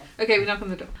 Yeah. Okay, we knock on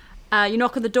the door. You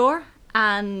knock on the door,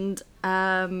 and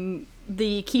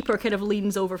the keeper kind of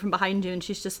leans over from behind you, and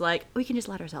she's just like, "We can just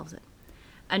let ourselves in."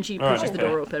 And she Alright, pushes the okay.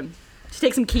 door open. She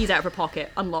takes some keys out of her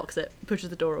pocket, unlocks it, pushes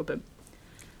the door open,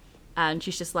 and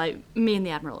she's just like, "Me and the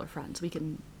Admiral are friends. We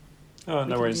can Oh, we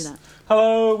no can worries. do that."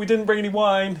 Hello, we didn't bring any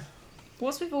wine.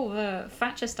 What's with all the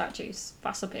Thatcher statues?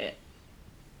 That's a bit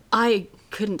I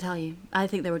couldn't tell you. I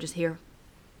think they were just here.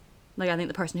 Like, I think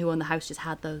the person who owned the house just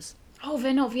had those. Oh,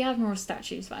 they're not the Admiral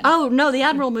statues, then. Oh, no, the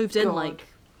Admiral moved in, God. like,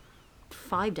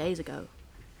 5 days ago.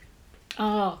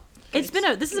 Oh. This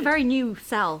is a very new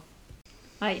cell.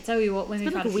 Right, tell you what, when we've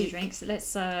been had like a a few week. drinks,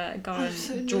 let's go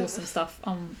and draw some stuff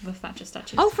on the Thatcher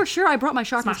statues. Oh, for sure, I brought my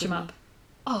Sharpies Smash with them me. up.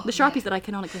 Oh, The Sharpies that I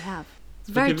canonically have. It's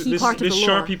a very Okay, key this, part of this the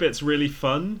lore. Sharpie bit's really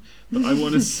fun, but I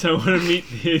want to meet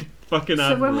the fucking So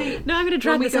Admiral. when we No, I'm going to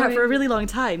drag we this go out for a in- really long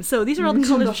time. So these are all the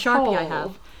colours of Sharpie I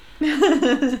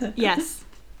have. Yes.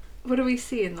 what do we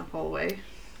see in the hallway?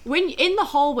 When in the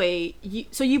hallway,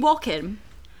 you walk in,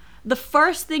 the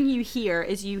first thing you hear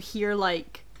is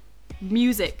like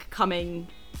music coming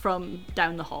from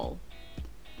down the hall.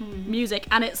 Music,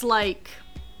 and it's like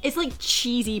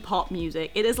cheesy pop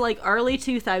music. It is like early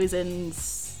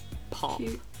 2000s pop.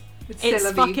 Cute. It's It's C'est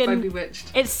la Vie by fucking-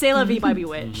 Bewitched. It's C'est la Vie by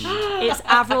Bewitched. It's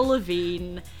Avril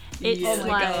Lavigne. It's Oh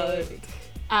my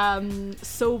like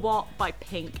So What by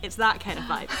Pink. It's that kind of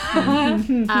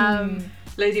vibe.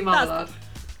 Lady Marmalade.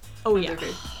 Oh and yeah.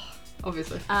 Sophie,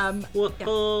 obviously. What? Yeah.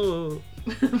 Oh.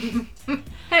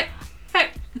 Hey, hey.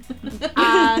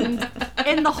 And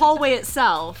in the hallway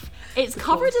itself, it's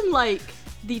covered in like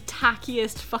the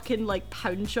tackiest fucking like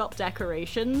pound shop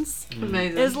decorations.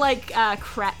 Amazing. It's like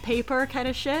crepe paper kind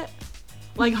of shit,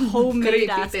 like homemade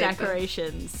ass Creepy paper.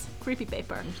 decorations. Creepy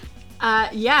paper.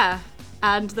 Yeah,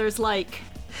 and there's like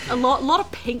a lot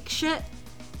of pink shit.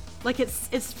 Like it's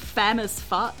femme as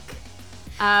fuck.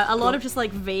 A lot of just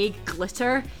like vague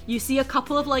glitter. You see a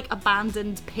couple of like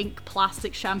abandoned pink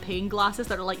plastic champagne glasses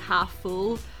that are like half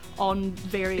full on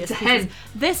various It's a pieces. hen.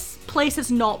 This place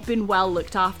has not been well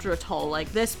looked after at all.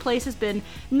 Like this place has been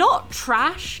not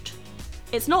trashed.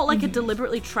 It's not like a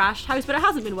deliberately trashed house, but it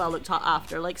hasn't been well looked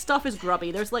after. Like stuff is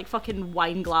grubby. There's like fucking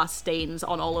wine glass stains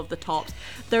on all of the tops.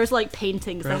 There's like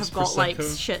paintings Perhaps that have got like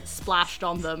Prosecco. shit splashed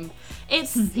on them.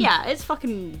 It's yeah, it's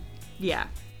fucking yeah.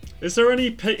 Is there any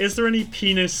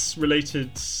penis related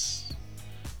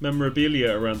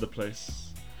memorabilia around the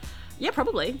place? Yeah,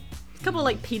 probably. A couple of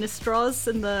like penis straws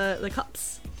in the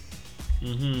cups.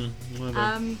 Well,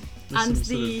 And some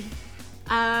the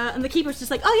and the keeper's just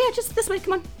like, oh yeah, just this way,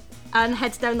 come on, and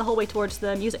heads down the hallway towards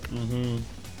the music.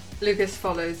 Lucas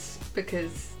follows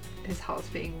because his heart's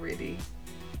beating really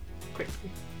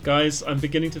quickly. Guys, I'm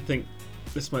beginning to think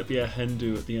this might be a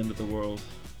Hindu at the end of the world.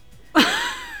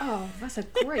 Oh, that's a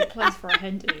great place for a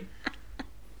Hindu.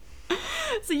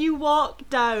 So you walk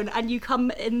down and you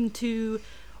come into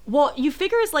what you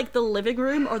figure is like the living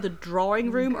room or the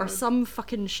drawing room or some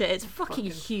fucking shit. It's fucking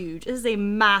huge. This is a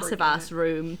massive ass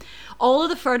room. All of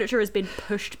the furniture has been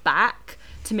pushed back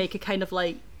to make a kind of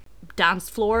like dance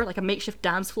floor, like a makeshift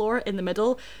dance floor in the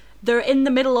middle. They're in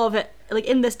the middle of it, like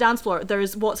in this dance floor,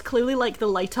 there's what's clearly like the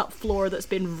light up floor that's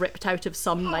been ripped out of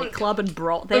some nightclub and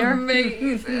brought there.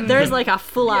 Amazing. There's like a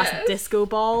full ass Yes. disco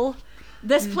ball.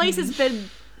 This place has been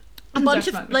a bunch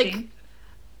Smoke of like machine.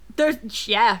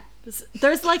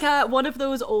 there's like one of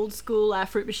those old school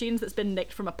fruit machines that's been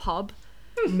nicked from a pub.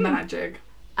 Magic.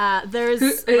 There's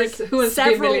Who like wants to be a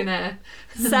several millionaire?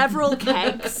 several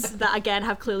kegs that again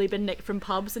have clearly been nicked from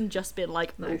pubs and just been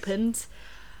like Nice. opened.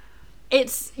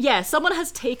 Someone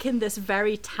has taken this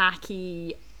very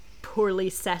tacky, poorly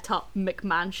set up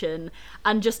McMansion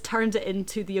and just turned it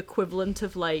into the equivalent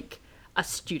of like a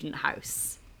student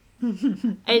house.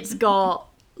 It's got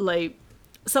like,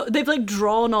 so they've like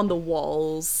drawn on the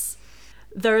walls.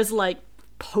 There's like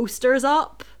posters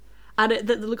up and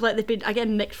that look like they've been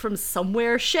again nicked from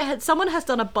somewhere. Someone has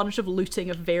done a bunch of looting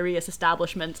of various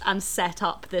establishments and set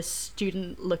up this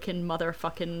student looking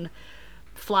motherfucking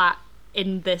flat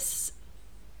in this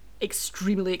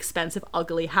extremely expensive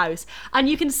ugly house. And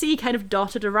you can see kind of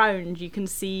dotted around, you can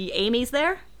see Amy's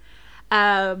there,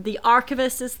 the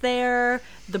archivist is there,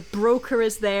 the broker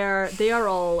is there. They are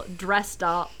all dressed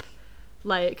up,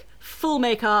 like full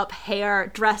makeup, hair,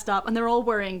 dressed up, and they're all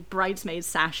wearing bridesmaid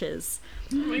sashes.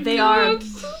 They are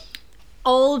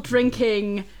all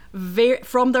drinking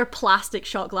from their plastic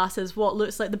shot glasses what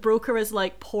looks like the broker is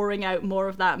like pouring out more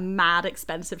of that mad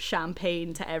expensive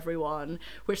champagne to everyone,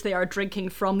 which they are drinking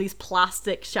from these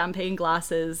plastic champagne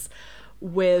glasses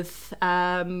with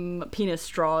penis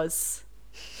straws.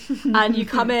 And you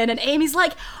come in and Amy's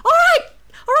like, all right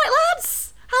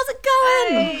lads, how's it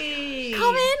going? Hey.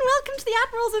 Come in, welcome to the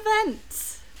Admiral's event.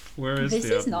 Where is This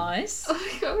the is nice. Oh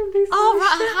my god, these Oh,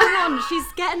 are shit. right,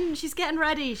 hang on. She's getting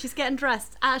ready. She's getting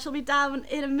dressed. She'll be down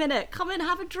in a minute. Come in,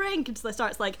 have a drink. And so they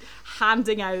starts like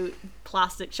handing out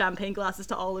plastic champagne glasses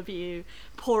to all of you,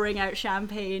 pouring out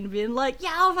champagne, being like,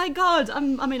 "Yeah, oh my god,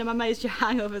 I'm amazed your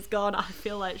hangover's gone. I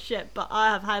feel like shit, but I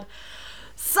have had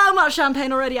So much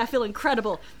champagne already. I feel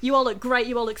incredible. You all look great.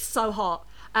 You all look so hot.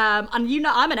 And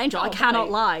I'm an angel. I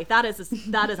cannot lie. That is a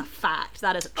fact.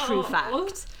 That is a true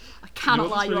fact. I cannot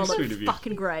lie. You all look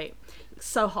fucking great.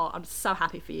 So hot. I'm so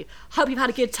happy for you. Hope you've had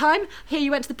a good time. Here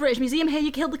you went to the British Museum. Here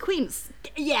you killed the Queens.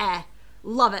 Yeah.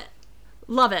 Love it.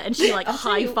 And she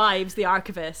high fives the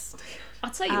archivist.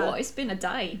 I'll tell you what, it's been a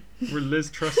day. We're Liz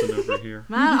Trusson over here.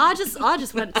 Man, I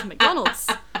just went to McDonald's.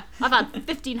 I've had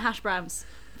 15 hash browns.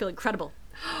 I feel incredible.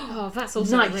 Oh, that's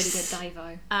also a really good day,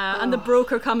 though. And the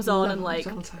broker comes on and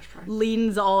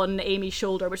leans on Amy's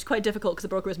shoulder, which is quite difficult because the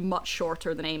broker is much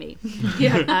shorter than Amy.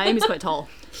 Yeah. Amy's quite tall.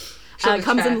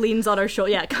 Comes and leans on her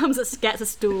shoulder. Yeah, gets a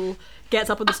stool, gets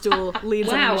up on the stool, leans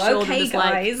on her shoulder, and is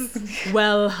guys. like,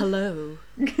 "Well, hello.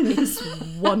 It's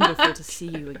wonderful to see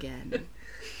you again.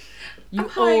 You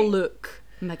all look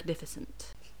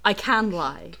magnificent. I can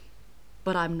lie,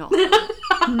 but I'm not.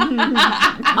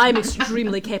 I'm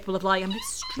extremely capable of lying.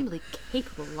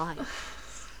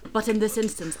 But in this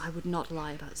instance, I would not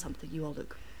lie about something. You all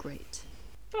look great.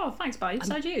 Oh, thanks, babe.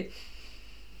 So do you.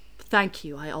 Thank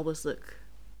you. I always look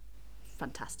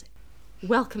fantastic.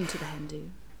 Welcome to the Hindu.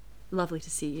 Lovely to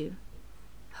see you.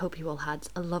 Hope you all had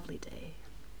a lovely day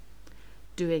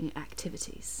doing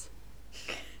activities."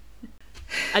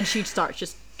 And she starts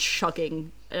just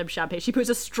chugging champagne. She puts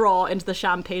a straw into the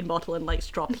champagne bottle and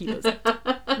straw peelos it.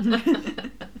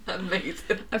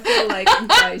 Amazing. I feel like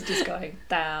Guy's just going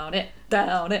down it. I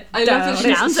love that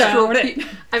she's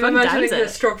I'm imagining the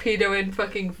Stropedo in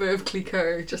fucking Veuve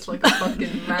Clicquot, just like a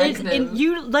fucking magnum.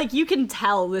 You can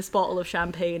tell this bottle of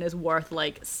champagne is worth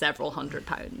several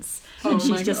 £100s. And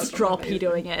she's just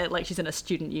Stropedoing it like she's in a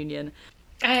student union.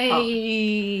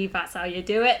 Hey, that's how you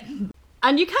do it.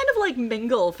 And you kind of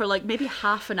mingle for maybe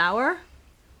half an hour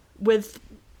with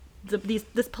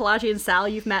this Pelagian Sal.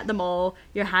 You've met them all.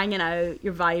 You're hanging out.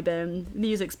 You're vibing.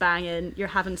 Music's banging. You're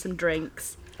having some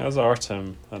drinks. How's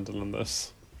Artem handling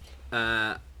this?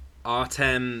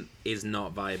 Artem is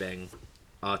not vibing.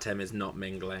 Artem is not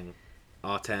mingling.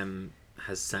 Artem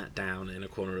has sat down in a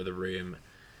corner of the room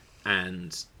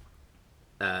and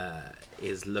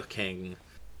is looking...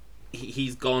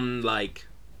 He's gone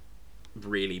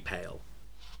really pale.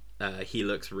 He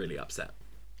looks really upset.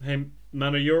 Hey,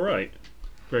 man, are you alright?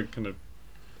 Greg kind of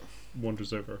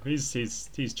wanders over. He's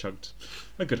chugged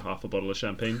a good half a bottle of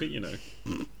champagne, but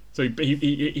So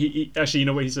he actually, you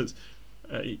know what he says?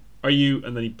 Are you?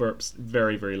 And then he burps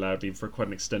very, very loudly for quite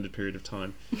an extended period of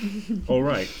time. All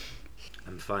right.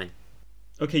 I'm fine.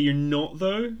 Okay, you're not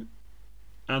though,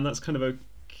 and that's kind of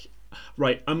okay.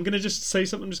 Right, I'm gonna just say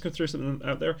something. I'm just gonna throw something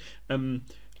out there.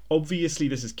 Obviously,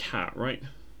 this is Kat, right?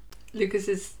 Lucas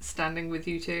is standing with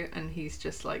you two, and he's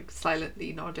just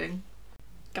silently nodding.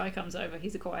 Guy comes over.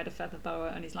 He's acquired a feather boa,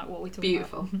 and he's like, "What are we talking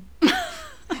Beautiful.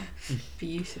 about?"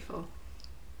 Beautiful.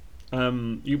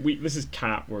 This is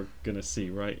Kat we're gonna see,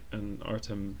 right? And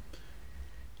Artem,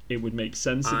 it would make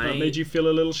sense if that made you feel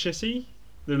a little shitty.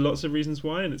 There are lots of reasons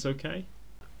why, and it's okay.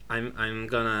 I'm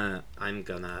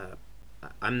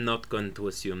not going to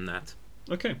assume that.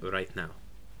 Okay. Right now.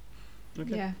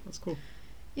 Okay. Yeah. That's cool.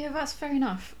 Yeah, that's fair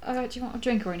enough. Do you want a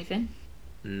drink or anything?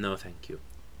 No, thank you.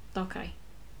 Okay.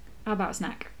 How about a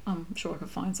snack? I'm sure I can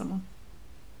find someone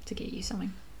to get you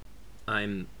something.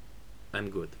 I'm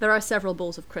good. There are several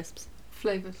bowls of crisps.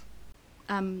 Flavors.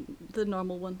 The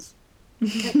normal ones.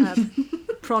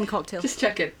 Prawn cocktail. Just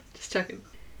checking.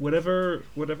 Whatever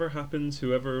happens,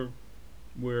 whoever,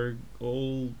 we're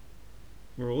all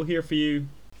here for you.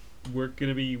 We're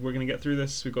gonna get through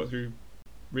this. We've got through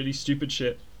really stupid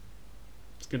shit.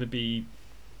 It's gonna be.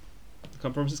 I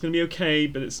can't promise it's gonna be okay,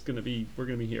 but we're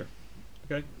gonna be here.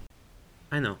 Okay.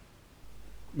 I know.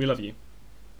 We love you.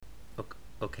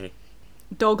 Okay.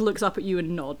 Dog looks up at you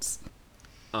and nods.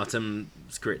 Artem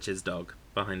scritches dog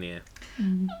behind the ear.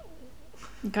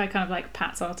 Guy kind of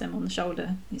pats Artem on the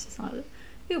shoulder. He's just like,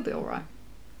 "He'll be all right."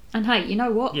 And hey, you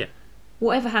know what? Yeah.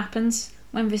 Whatever happens,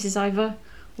 when this is over,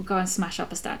 we'll go and smash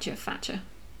up a statue of Thatcher.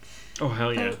 Oh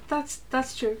hell yeah!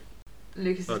 That's true.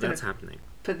 Lucas is that's happening.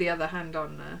 Put the other hand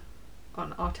on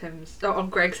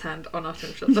Greg's hand on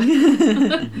Artem's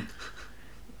shoulder.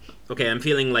 Okay, I'm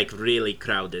feeling really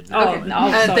crowded now. Oh,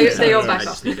 no, they all back I up.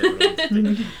 just need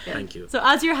everyone to Thank you. So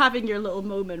as you're having your little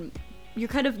moment, you're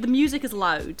the music is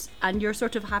loud and you're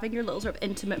sort of having your little sort of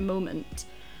intimate moment.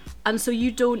 And so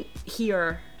you don't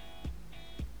hear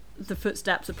the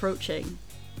footsteps approaching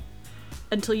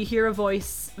until you hear a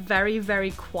voice very,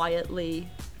 very quietly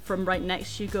from right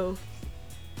next to you go,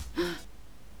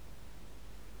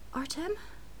 Artem?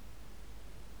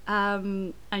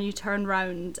 And you turn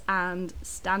round and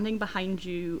standing behind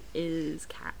you is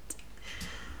Kat.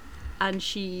 And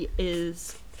she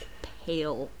is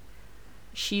pale.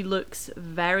 She looks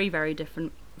very, very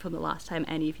different from the last time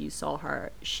any of you saw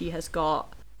her.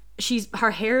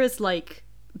 Her hair is like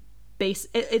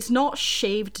it's not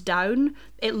shaved down.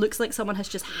 It looks like someone has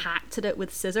just hacked at it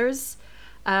with scissors.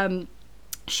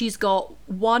 She's got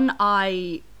one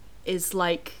eye is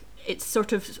like, it's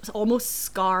sort of almost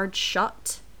scarred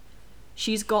shut.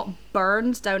 She's got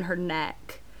burns down her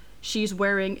neck. She's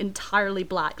wearing entirely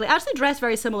black, like actually dressed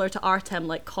very similar to Artem,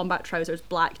 like combat trousers,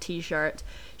 black t-shirt.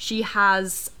 She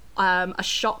has a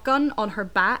shotgun on her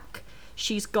back.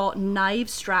 She's got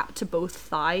knives strapped to both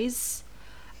thighs.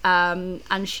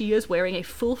 And she is wearing a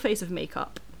full face of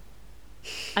makeup.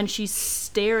 And she's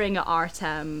staring at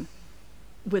Artem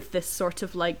with this sort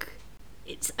of like,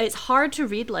 it's hard to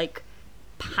read, like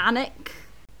panic,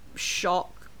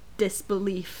 shock,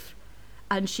 disbelief.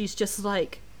 And she's just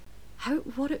like,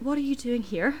 what are you doing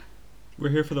here? We're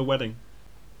here for the wedding.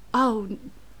 Oh,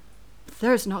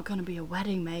 there's not going to be a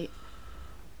wedding, mate.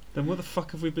 Then what the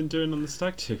fuck have we been doing on the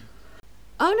stag do?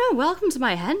 Oh no, welcome to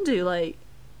my hen do. Like,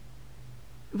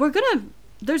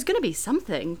 there's gonna be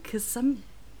something, because I'm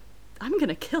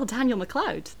gonna kill Daniel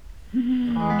McLeod.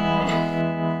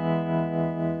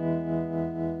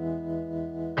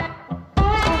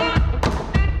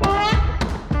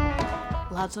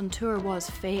 Lads on Tour was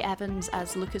Faye Evans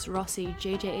as Lucas Rossi,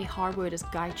 JJ Harwood as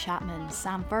Guy Chapman,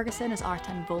 Sam Ferguson as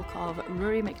Artem Volkov,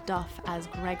 Rory McDuff as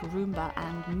Greg Roomba,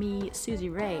 and me, Susie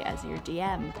Ray, as your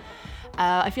DM.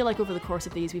 I feel like over the course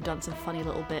of these we've done some funny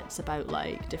little bits about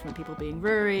like different people being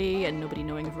Rory and nobody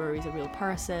knowing if Rory's a real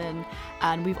person,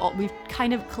 and we've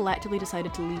kind of collectively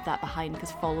decided to leave that behind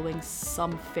because following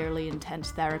some fairly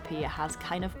intense therapy it has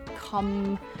kind of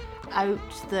come out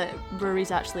that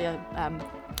Rory's actually a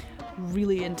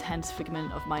really intense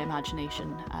figment of my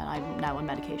imagination, and I'm now on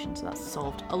medication, so that's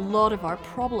solved a lot of our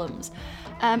problems.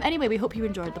 Anyway, we hope you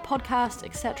enjoyed the podcast,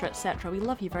 etc, etc. We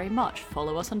love you very much.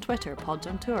 Follow us on Twitter, Pods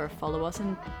on Tour. Follow us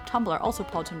on Tumblr, also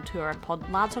Pods on Tour.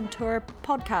 Lads on Tour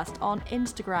podcast on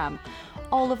Instagram.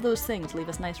 All of those things. Leave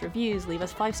us nice reviews, leave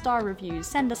us 5-star reviews,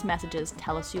 send us messages,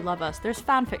 tell us you love us. There's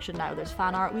fan fiction now, there's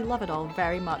fan art, we love it all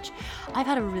very much. I've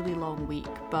had a really long week,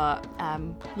 but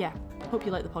yeah, hope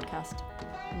you like the podcast.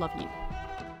 Love you.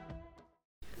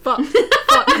 Fuck,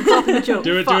 I'm dropping the joke.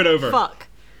 Do it over. Fuck.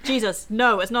 Jesus,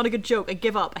 no, it's not a good joke. I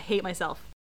give up. I hate myself.